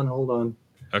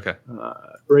 Okay.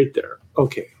 Right there.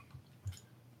 Okay.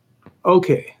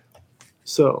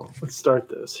 So, let's start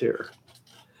this here.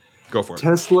 Go for it.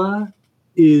 Tesla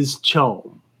is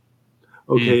chum.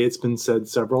 Okay, It's been said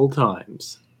several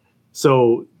times.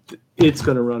 So, it's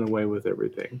going to run away with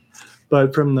everything.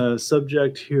 But from the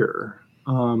subject here,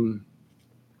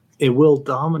 it will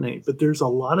dominate. But there's a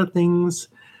lot of things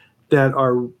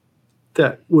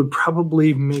that would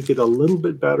probably make it a little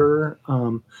bit better.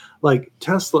 Like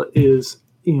Tesla is,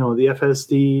 the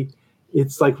FSD,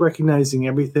 it's like recognizing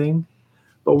everything.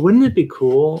 But wouldn't it be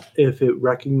cool if it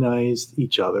recognized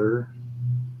each other?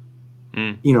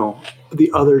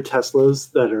 The other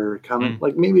Teslas that are coming,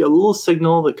 like maybe a little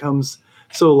signal that comes.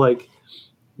 So like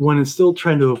when it's still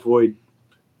trying to avoid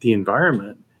the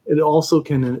environment, it also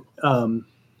can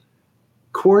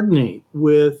coordinate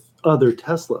with other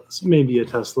Teslas. Maybe a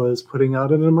Tesla is putting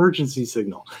out an emergency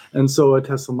signal. And so a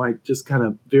Tesla might just kind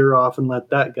of veer off and let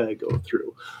that guy go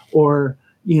through. Or,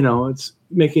 it's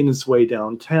making its way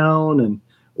downtown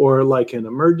or like an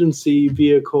emergency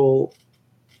vehicle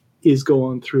is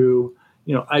going through,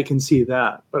 I can see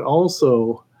that. But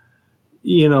also,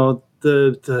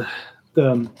 the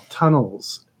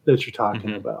tunnels that you're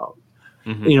talking about,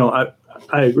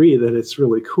 I agree that it's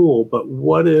really cool, but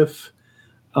what if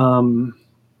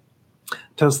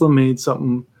Tesla made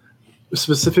something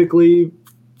specifically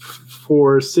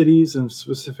for cities and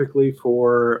specifically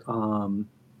for,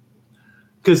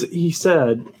 because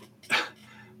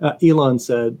Elon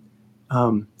said,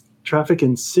 traffic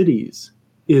in cities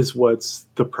is what's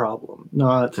the problem,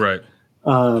 not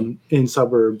in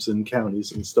suburbs and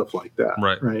counties and stuff like that.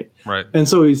 Right. And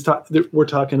so we're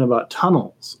talking about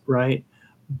tunnels, right?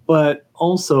 But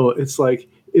also it's like,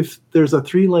 if there's a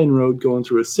 3-lane road going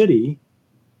through a city,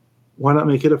 why not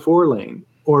make it a 4-lane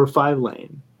or a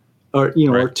 5-lane? Or,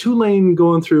 or 2-lane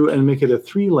going through and make it a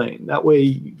 3-lane. That way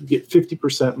you get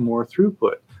 50% more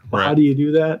throughput. Well, how do you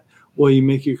do that? Well, you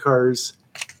make your cars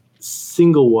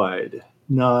single wide,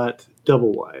 not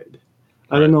double wide.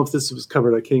 I don't know if this was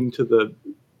covered. I came to the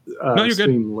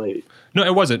stream late. No,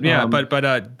 it wasn't. Yeah, but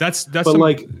that's. But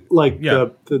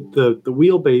the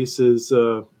wheelbase is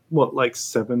like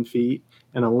 7 feet,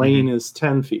 and a lane is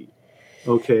 10 feet,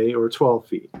 okay, or 12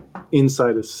 feet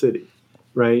inside a city,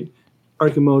 right?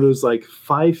 Arcimoto is like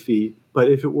 5 feet,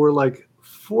 but if it were like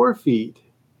 4 feet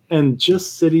and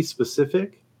just city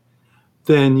specific,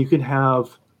 then you can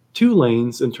have 2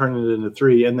 lanes and turn it into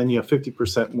 3, and then you have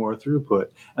 50% more throughput.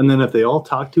 And then if they all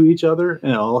talk to each other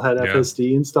and all had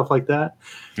FSD and stuff like that,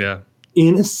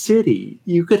 in a city,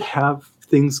 you could have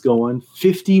things going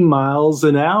 50 miles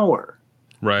an hour.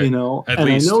 Right. You know, At and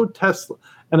least.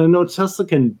 I know Tesla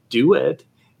can do it,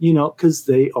 you know, because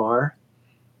they are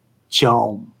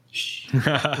Don't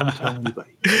tell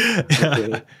anybody.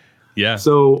 Okay. Yeah.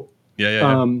 So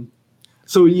yeah.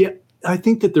 So I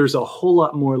think that there's a whole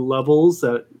lot more levels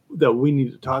that we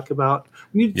need to talk about.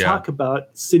 We need to talk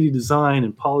about city design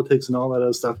and politics and all that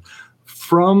other stuff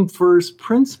from first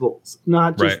principles,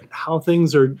 not just how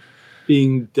things are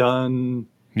being done.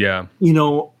 Yeah. You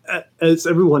know, as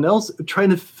everyone else trying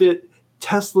to fit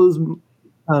Tesla's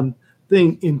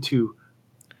thing into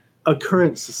a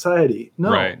current society.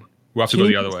 No. Right. We'll have to go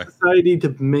the other way. Society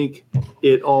to make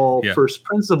it all first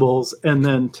principles, and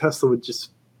then Tesla would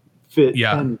just fit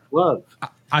and love.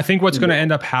 I think what's going to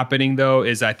end up happening, though,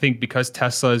 is I think because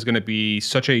Tesla is going to be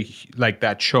such a like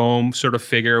that CHOAM sort of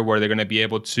figure where they're going to be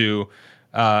able to,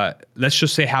 let's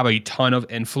just say, have a ton of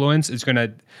influence. It's going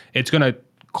to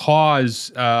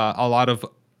cause a lot of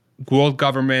world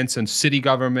governments and city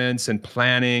governments and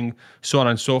planning, so on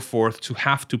and so forth, to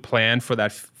have to plan for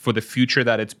the future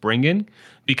that it's bringing,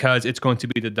 because it's going to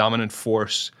be the dominant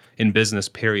force in business,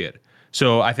 period.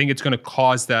 So I think it's going to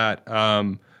cause that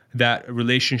that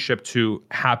relationship to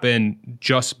happen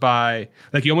just by,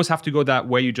 like, you almost have to go that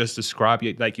way you just described.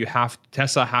 Like,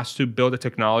 Tesla has to build a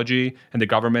technology and the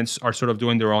governments are sort of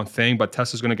doing their own thing, but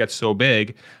Tesla's going to get so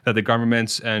big that the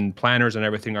governments and planners and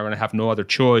everything are going to have no other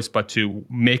choice but to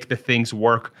make the things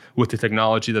work with the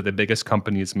technology that the biggest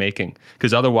company is making.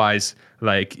 Because otherwise,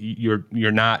 like, you're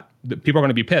not, people are going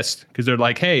to be pissed because they're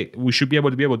like, hey, we should be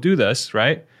able to do this,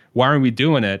 right? Why aren't we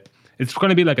doing it? It's going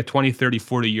to be like a 20, 30,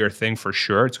 40-year thing for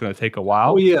sure. It's going to take a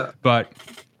while. Oh, yeah. But,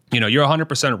 you know, you're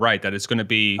 100% right that it's going to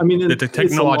be the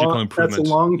technological improvements. That's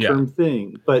a long-term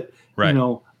thing. But, you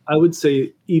know, I would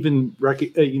say even,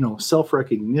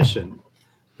 self-recognition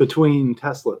between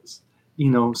Teslas,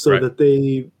 you know, so that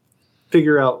they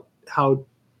figure out how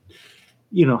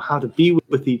to be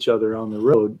with each other on the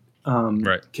road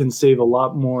can save a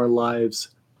lot more lives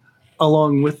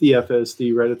along with the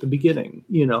FSD right at the beginning,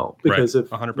 you know, because if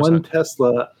 100%. One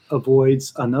Tesla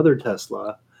avoids another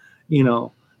Tesla, you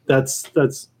know, that's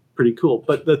pretty cool.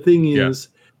 But the thing is,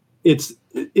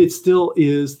 it still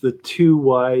is the too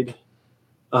wide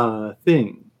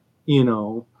thing, you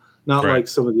know, not like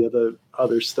some of the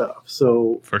other stuff.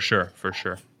 So for sure.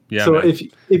 Yeah. So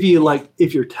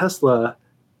if your Tesla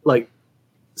like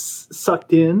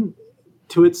sucked in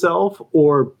to itself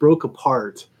or broke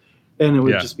apart, and it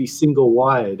would just be single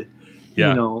wide,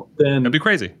 you know, then it'd be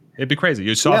crazy.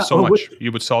 You'd solve so much.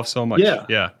 You would solve so much.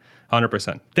 Yeah.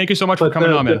 100%. Thank you so much for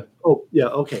coming on, man.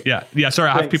 Okay. Yeah. Sorry,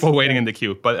 I have people waiting in the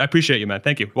queue, but I appreciate you, man.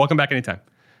 Thank you. Welcome back anytime.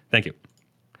 Thank you.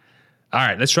 All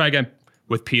right, let's try again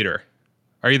with Peter.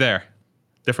 Are you there?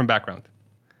 Different background.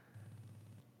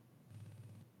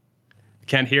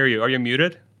 Can't hear you. Are you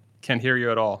muted? Can't hear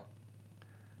you at all.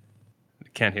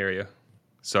 Can't hear you.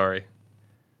 Sorry.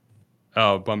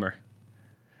 Oh, bummer.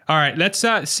 All right, let's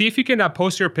see if you can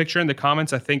post your picture in the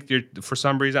comments. I think for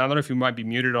some reason, I don't know if you might be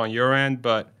muted on your end,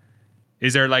 but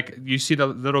is there you see the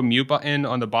little mute button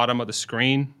on the bottom of the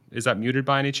screen? Is that muted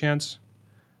by any chance?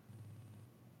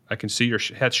 I can see your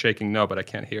head shaking no, but I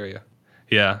can't hear you.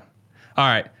 Yeah. All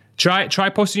right, try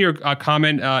posting your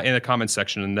comment in the comment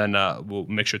section, and then we'll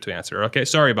make sure to answer. Okay,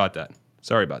 sorry about that.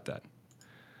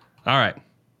 All right,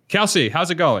 Kelsey,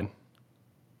 how's it going?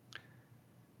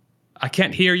 I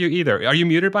can't hear you either. Are you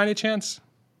muted by any chance?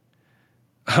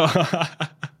 Uh-oh.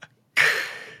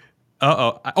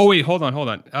 Oh, wait, hold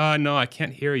on. No, I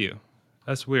can't hear you.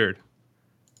 That's weird.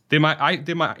 Did my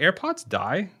AirPods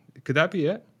die? Could that be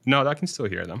it? No, I can still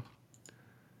hear them.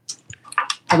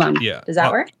 Hold on. Yeah. Does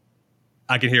that work?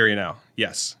 I can hear you now.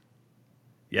 Yes.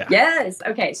 Yeah. Yes.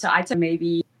 Okay, so I thought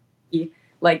maybe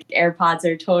like AirPods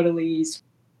are totally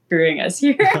screwing us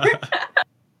here.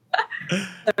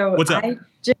 So what's up? I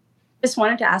just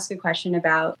wanted to ask a question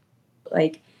about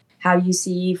like how you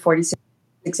see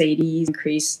 4680s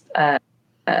increase what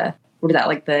is that,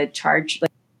 like the charge,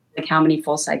 like how many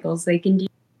full cycles they can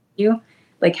do,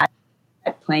 like how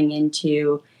playing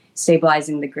into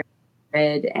stabilizing the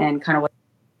grid and kind of what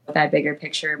that bigger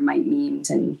picture might mean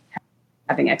and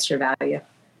having extra value.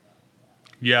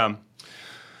 Yeah.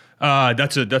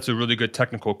 That's a really good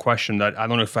technical question that I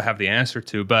don't know if I have the answer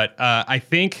to, but I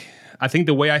think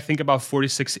the way I think about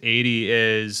 4680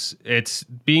 is it's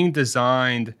being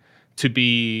designed to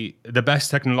be the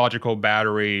best technological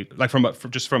battery, like from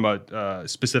a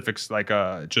specifics, like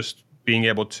just being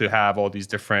able to have all these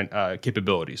different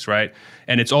capabilities, right?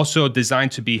 And it's also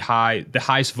designed to be the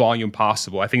highest volume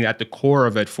possible. I think at the core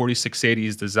of it, 4680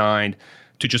 is designed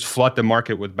to just flood the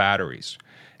market with batteries.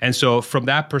 And so from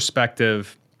that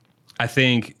perspective, I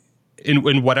think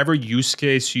in whatever use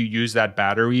case you use that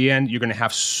battery in, you're going to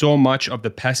have so much of the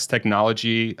PES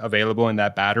technology available in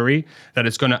that battery that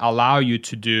it's going to allow you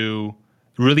to do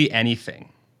really anything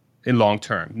in long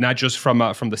term, not just from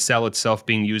the cell itself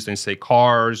being used in, say,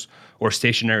 cars or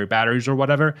stationary batteries or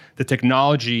whatever. The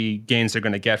technology gains they're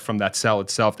going to get from that cell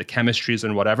itself, the chemistries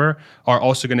and whatever, are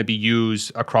also going to be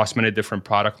used across many different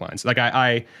product lines. Like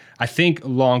I think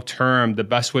long term, the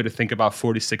best way to think about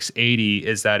 4680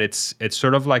 is that it's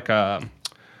sort of like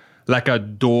a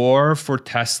door for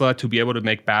Tesla to be able to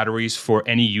make batteries for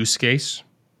any use case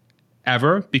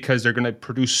ever, because they're going to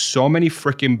produce so many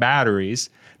freaking batteries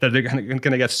that they're going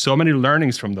to get so many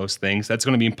learnings from those things that's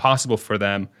going to be impossible for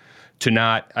them to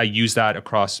not use that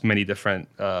across many different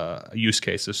use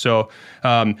cases. So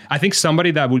I think somebody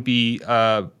that would be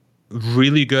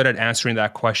really good at answering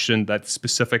that question, that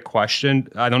specific question.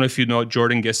 I don't know if you know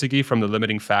Jordan Gisicki from The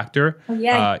Limiting Factor. Oh,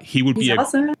 yeah, he would be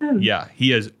awesome. Yeah,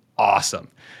 he is awesome.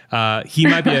 He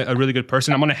might be a really good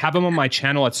person. I'm going to have him on my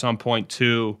channel at some point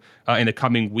too in the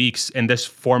coming weeks in this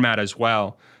format as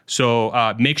well.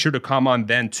 So make sure to come on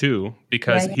then too,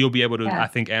 because he'll be able to, I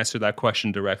think, answer that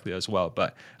question directly as well.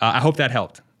 But I hope that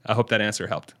helped. I hope that answer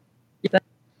helped.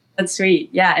 That's sweet.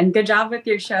 Yeah, and good job with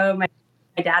your show. My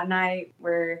dad and I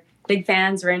were big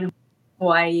fans. We're in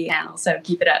Hawaii now, so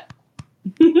keep it up.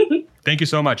 Thank you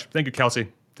so much. Thank you, Kelsey.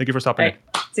 Thank you for stopping in.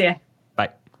 See ya.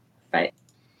 Bye. Bye.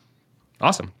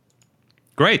 Awesome.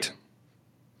 Great.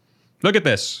 Look at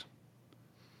this.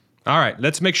 All right,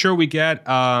 let's make sure we get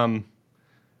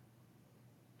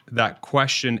that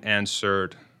question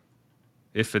answered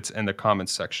if it's in the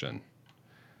comments section.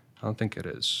 I don't think it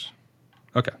is.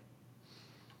 Okay.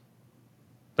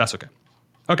 That's okay.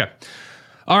 Okay.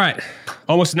 All right.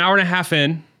 Almost an hour and a half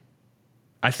in.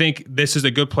 I think this is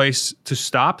a good place to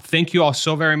stop. Thank you all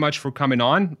so very much for coming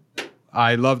on.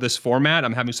 I love this format.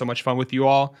 I'm having so much fun with you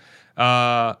all.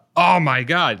 Oh my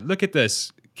God. Look at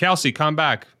this. Kelsey, come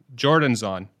back. Jordan's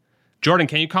on. Jordan,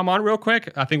 can you come on real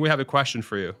quick? I think we have a question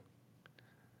for you.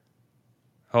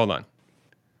 Hold on.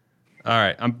 All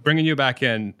right, I'm bringing you back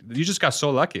in. You just got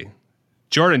so lucky.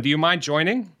 Jordan, do you mind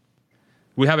joining?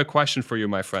 We have a question for you,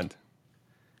 my friend.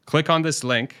 Click on this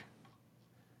link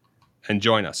and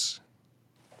join us.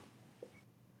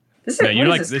 This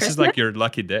is like your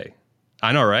lucky day.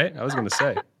 I know, right? I was going to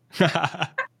say.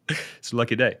 It's a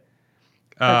lucky day.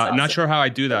 Awesome. Not sure how I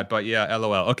do that, but yeah,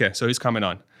 LOL. Okay, so he's coming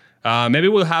on. Maybe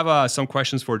we'll have some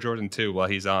questions for Jordan too while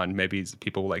he's on. Maybe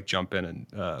people will like jump in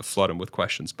and flood him with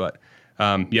questions. But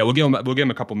yeah, we'll give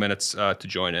him a couple minutes to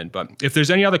join in. But if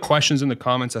there's any other questions in the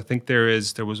comments, I think there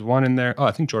was one in there. Oh,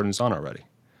 I think Jordan's on already.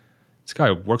 This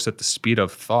guy works at the speed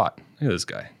of thought. Look at this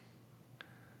guy.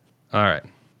 All right.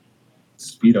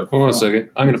 Speed of Hold on a second.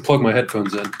 I'm going to plug my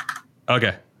headphones in.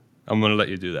 Okay. I'm going to let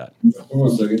you do that. Hold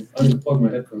on a second. I'm going to plug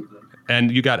my headphones in.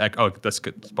 And you got that's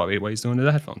good. That's probably why he's doing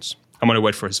the headphones. I'm gonna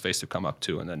wait for his face to come up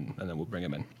too, and then we'll bring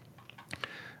him in.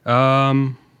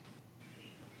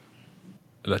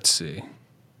 Let's see.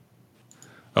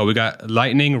 Oh, we got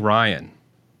Lightning Ryan.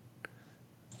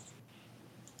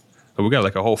 Oh, we got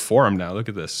like a whole forum now. Look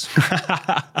at this.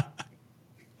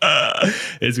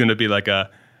 It's gonna be like a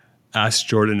Ask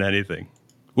Jordan Anything.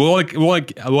 We'll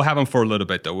have him for a little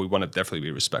bit though. We want to definitely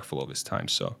be respectful of his time.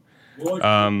 So.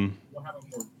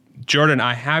 Jordan,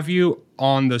 I have you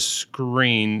on the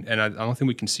screen, and I don't think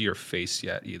we can see your face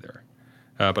yet either,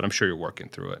 but I'm sure you're working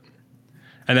through it.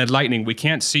 And then Lightning, we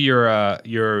can't see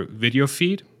your video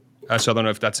feed, so I don't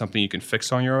know if that's something you can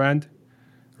fix on your end,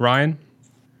 Ryan.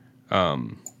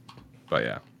 But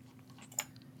yeah,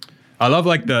 I love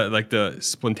like the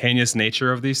spontaneous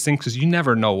nature of these things because you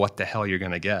never know what the hell you're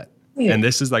gonna get, and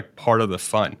this is like part of the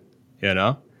fun, you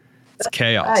know? It's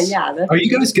chaos. Yeah. Are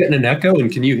you guys getting an echo,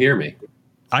 and can you hear me?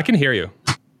 I can hear you.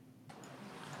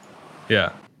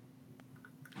 Yeah.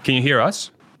 Can you hear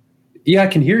us? Yeah, I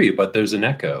can hear you, but there's an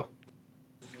echo.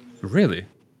 Really?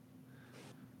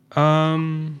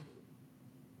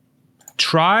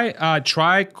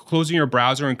 Try closing your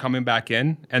browser and coming back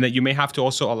in, and that you may have to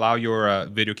also allow your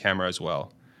video camera as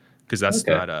well, because that's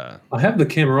not. I have the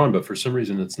camera on, but for some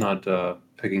reason it's not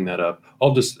picking that up.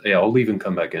 I'll leave and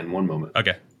come back in. One moment.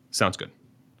 Okay, sounds good.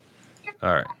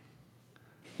 All right.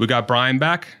 We got Brian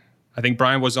back. I think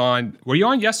Brian was on. Were you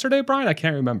on yesterday, Brian? I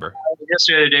can't remember.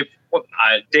 Yesterday,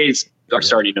 days are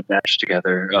starting to match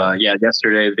together.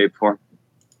 Yesterday, the day before.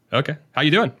 Okay. How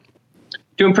you doing?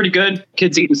 Doing pretty good.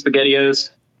 Kids eating SpaghettiOs.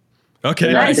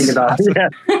 Okay. Nice. Think about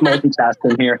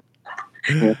multitasking here.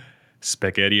 Yeah.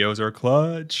 SpaghettiOs are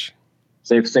clutch.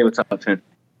 Say what's up, Finn.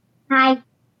 Hi.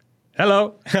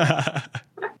 Hello.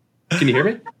 Can you hear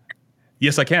me?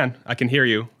 Yes, I can. I can hear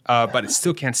you, but I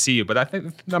still can't see you. But I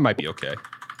think that might be okay,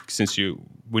 since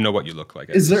we know what you look like.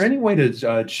 Is there any way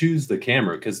to choose the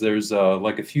camera? Because there's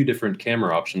like a few different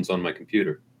camera options on my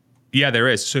computer. Yeah, there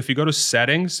is. So if you go to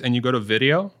settings and you go to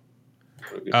video,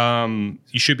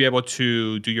 you should be able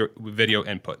to do your video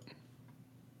input.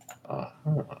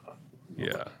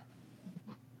 Yeah.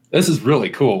 This is really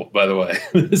cool, by the way.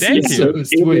 Thank you. So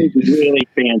sweet. It's really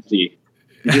fancy.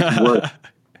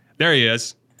 There he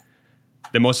is.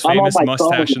 The most famous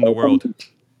mustache in the world.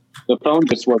 The phone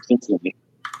just works instantly.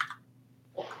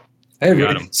 Hey,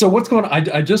 everybody. So what's going on?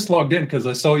 I just logged in because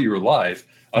I saw you were live.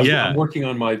 I'm working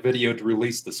on my video to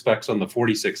release the specs on the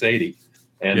 4680,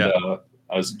 and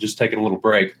I was just taking a little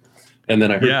break, and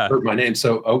then I heard my name.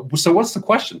 So what's the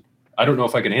question? I don't know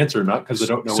if I can answer or not because I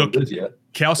don't know what it is yet.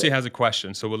 Kelsey has a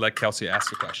question, so we'll let Kelsey ask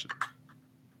the question.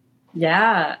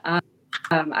 Yeah,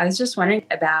 I was just wondering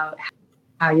about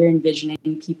how you're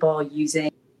envisioning people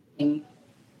using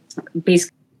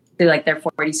basically like their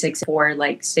 46 for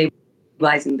like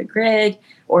stabilizing the grid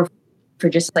or for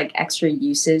just like extra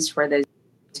uses for those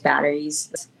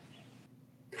batteries.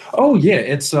 Oh yeah,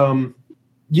 it's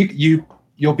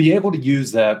you'll be able to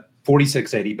use that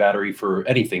 4680 battery for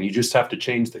anything. You just have to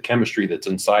change the chemistry that's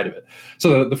inside of it.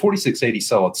 So the 4680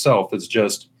 cell itself is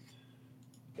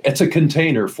it's a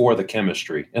container for the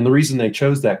chemistry. And the reason they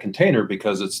chose that container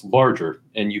because it's larger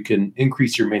and you can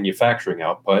increase your manufacturing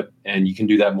output, and you can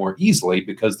do that more easily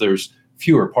because there's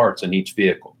fewer parts in each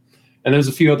vehicle. And there's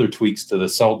a few other tweaks to the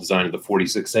cell design of the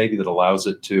 4680 that allows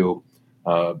it to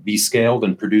be scaled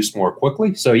and produced more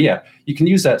quickly. So yeah, you can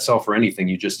use that cell for anything.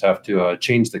 You just have to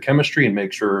change the chemistry and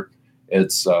make sure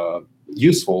it's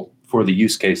useful for the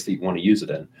use case that you want to use it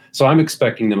in. So I'm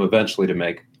expecting them eventually to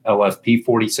make LFP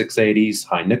 4680s,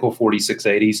 high nickel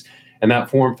 4680s, and that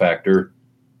form factor.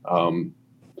 I'm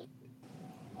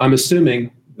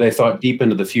assuming they thought deep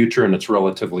into the future, and it's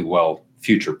relatively well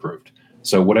future-proofed.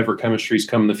 So whatever chemistries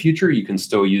come in the future, you can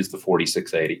still use the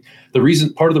 4680.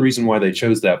 Part of the reason why they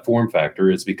chose that form factor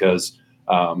is because,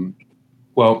 when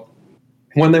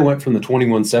they went from the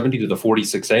 2170 to the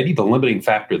 4680, the limiting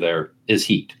factor there is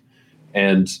heat.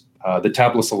 And the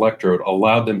tabless electrode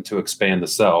allowed them to expand the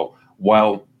cell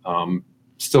while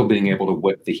still being able to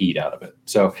whip the heat out of it.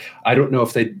 So I don't know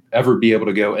if they'd ever be able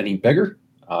to go any bigger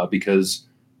because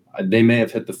they may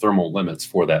have hit the thermal limits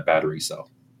for that battery cell.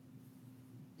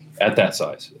 At that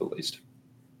size, at least.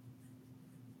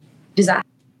 Does that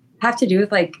have to do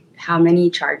with like how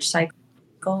many charge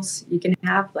cycles you can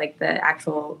have, like the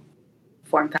actual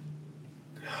form factor?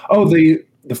 Oh, the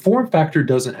form factor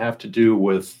doesn't have to do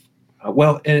with,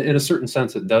 in a certain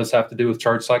sense, it does have to do with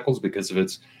charge cycles because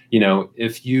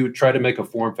if you try to make a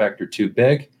form factor too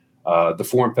big, the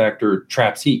form factor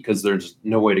traps heat because there's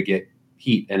no way to get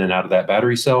heat in and out of that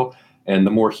battery cell. And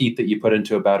the more heat that you put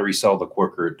into a battery cell, the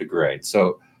quicker it degrades.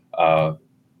 So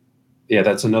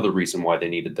that's another reason why they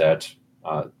needed that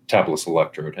tabless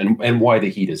electrode and why the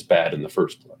heat is bad in the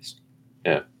first place.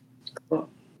 Yeah. Cool.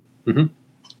 Mm-hmm.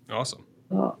 Awesome.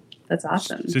 Oh, that's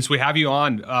awesome. Since we have you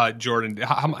on, Jordan,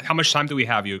 how much time do we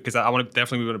have you? Because I want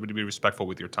to be respectful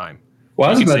with your time. Well,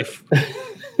 I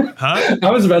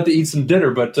was about to eat some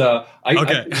dinner, but I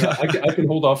can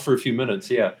hold off for a few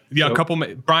minutes. Yeah. Yeah, so. A couple.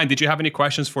 Brian, did you have any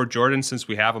questions for Jordan since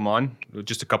we have him on?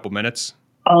 Just a couple minutes.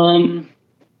 I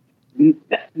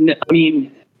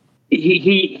mean,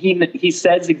 he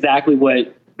says exactly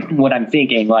what I'm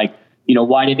thinking. Like,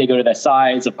 why did they go to that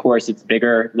size? Of course, it's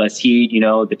bigger, less heat.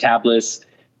 The tablets.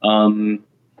 I'm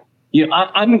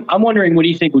wondering, what do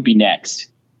you think would be next?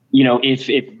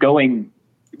 If going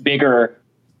bigger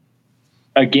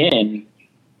again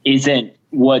isn't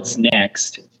what's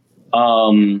next.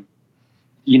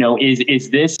 Is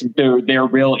this their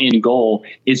real end goal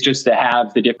is just to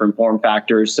have the different form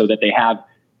factors so that they have,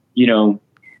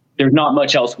 there's not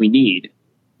much else we need,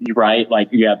 right? Like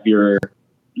you have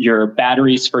your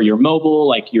batteries for your mobile,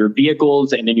 like your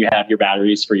vehicles, and then you have your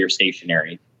batteries for your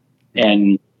stationary.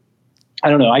 And I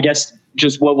don't know, I guess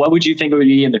just what would you think it would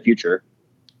be in the future?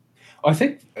 I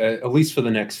think at least for the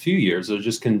next few years, they're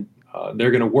going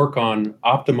to work on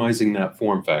optimizing that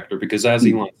form factor because as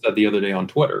Elon said the other day on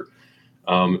Twitter,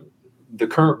 the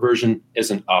current version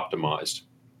isn't optimized.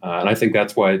 And I think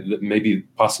that's why maybe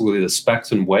possibly the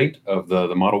specs and weight of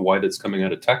the Model Y that's coming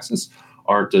out of Texas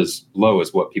aren't as low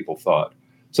as what people thought.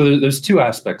 So there's two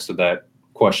aspects to that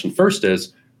question. First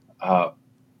is,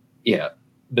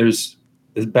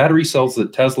 There's battery cells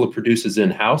that Tesla produces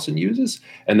in-house and uses,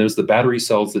 and there's the battery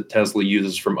cells that Tesla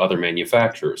uses from other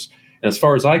manufacturers. And as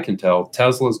far as I can tell,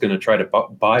 Tesla is going to try to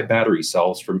buy battery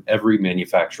cells from every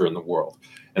manufacturer in the world.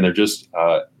 And they're just,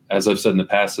 as I've said in the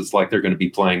past, it's like they're going to be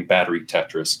playing battery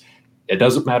Tetris. It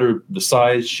doesn't matter the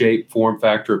size, shape, form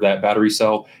factor of that battery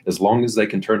cell. As long as they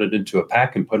can turn it into a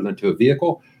pack and put it into a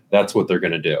vehicle, that's what they're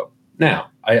going to do.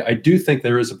 Now, I do think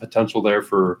there is a potential there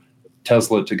for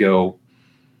Tesla to go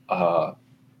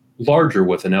larger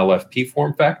with an LFP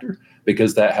form factor,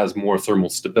 because that has more thermal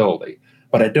stability.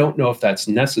 But I don't know if that's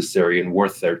necessary and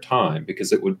worth their time,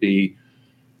 because it would be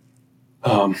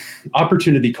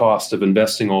opportunity cost of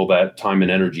investing all that time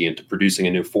and energy into producing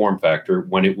a new form factor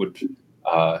when it would,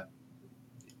 I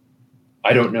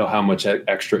don't know how much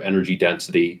extra energy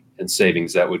density and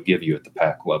savings that would give you at the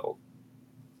pack level.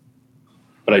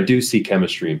 But I do see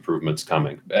chemistry improvements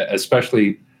coming,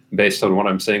 especially based on what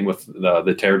I'm saying with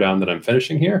the teardown that I'm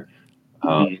finishing here.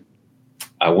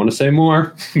 I want to say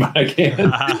more, but I can't.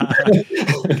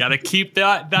 Got to keep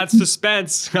that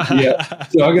suspense. Yeah,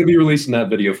 so I'm going to be releasing that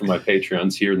video for my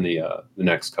Patreons here in the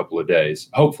next couple of days.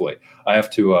 Hopefully, I have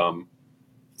to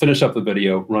finish up the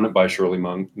video, run it by Shirley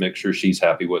Mung, make sure she's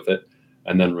happy with it,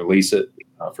 and then release it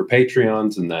for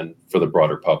Patreons and then for the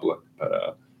broader public.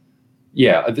 But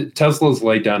yeah, Tesla's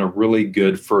laid down a really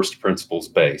good first principles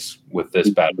base with this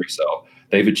battery cell.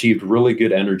 They've achieved really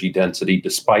good energy density,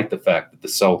 despite the fact that the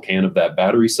cell can of that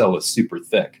battery cell is super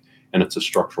thick, and it's a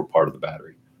structural part of the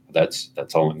battery. That's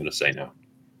all I'm going to say now.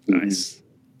 Nice,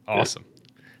 awesome. Yeah.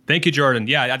 Thank you, Jordan.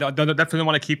 Yeah, I definitely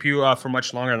want to keep you for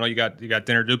much longer. I know you got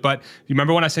dinner to do, but you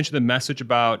remember when I sent you the message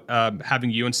about having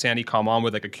you and Sandy come on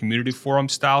with like a community forum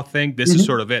style thing? This is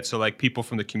sort of it. So like people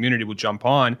from the community will jump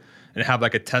on and have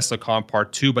like a TeslaCon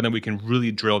part 2, but then we can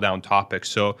really drill down topics.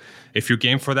 So if you're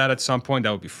game for that at some point,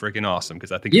 that would be freaking awesome,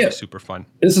 because I think it'd be super fun.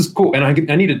 This is cool. And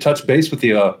I need to touch base with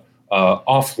you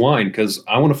offline, because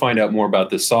I want to find out more about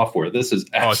this software. This is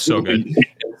absolutely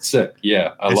sick.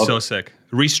 Yeah, I love it. It's so sick.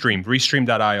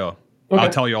 Restream.io. Okay. I'll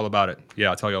tell you all about it. Yeah,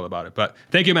 I'll tell you all about it. But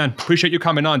thank you, man. Appreciate you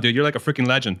coming on, dude. You're like a freaking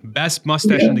legend. Best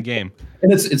mustache in the game.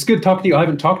 And it's good talking to you. I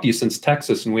haven't talked to you since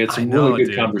Texas, and we had some really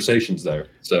good conversations there.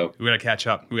 So we got to catch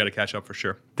up. We got to catch up for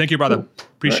sure. Thank you, brother. Cool.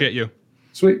 Appreciate you.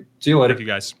 Sweet. See you later. Thank you,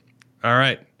 guys. All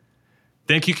right.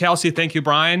 Thank you, Kelsey. Thank you,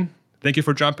 Brian. Thank you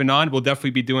for jumping on. We'll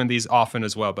definitely be doing these often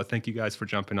as well. But thank you guys for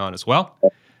jumping on as well.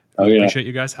 Appreciate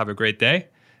you guys. Have a great day.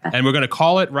 And we're going to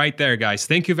call it right there, guys.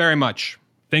 Thank you very much.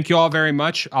 Thank you all very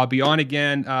much. I'll be on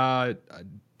again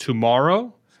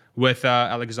tomorrow with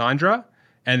Alexandra,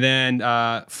 and then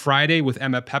Friday with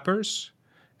Emma Peppers,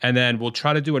 and then we'll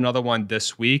try to do another one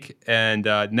this week, and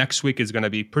next week is going to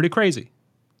be pretty crazy.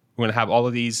 We're going to have all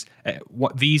of these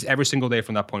every single day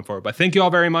from that point forward. But thank you all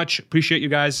very much. Appreciate you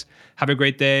guys. Have a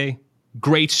great day.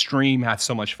 Great stream. Had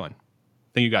so much fun.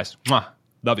 Thank you guys. Mwah.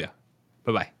 Love you.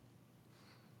 Bye-bye.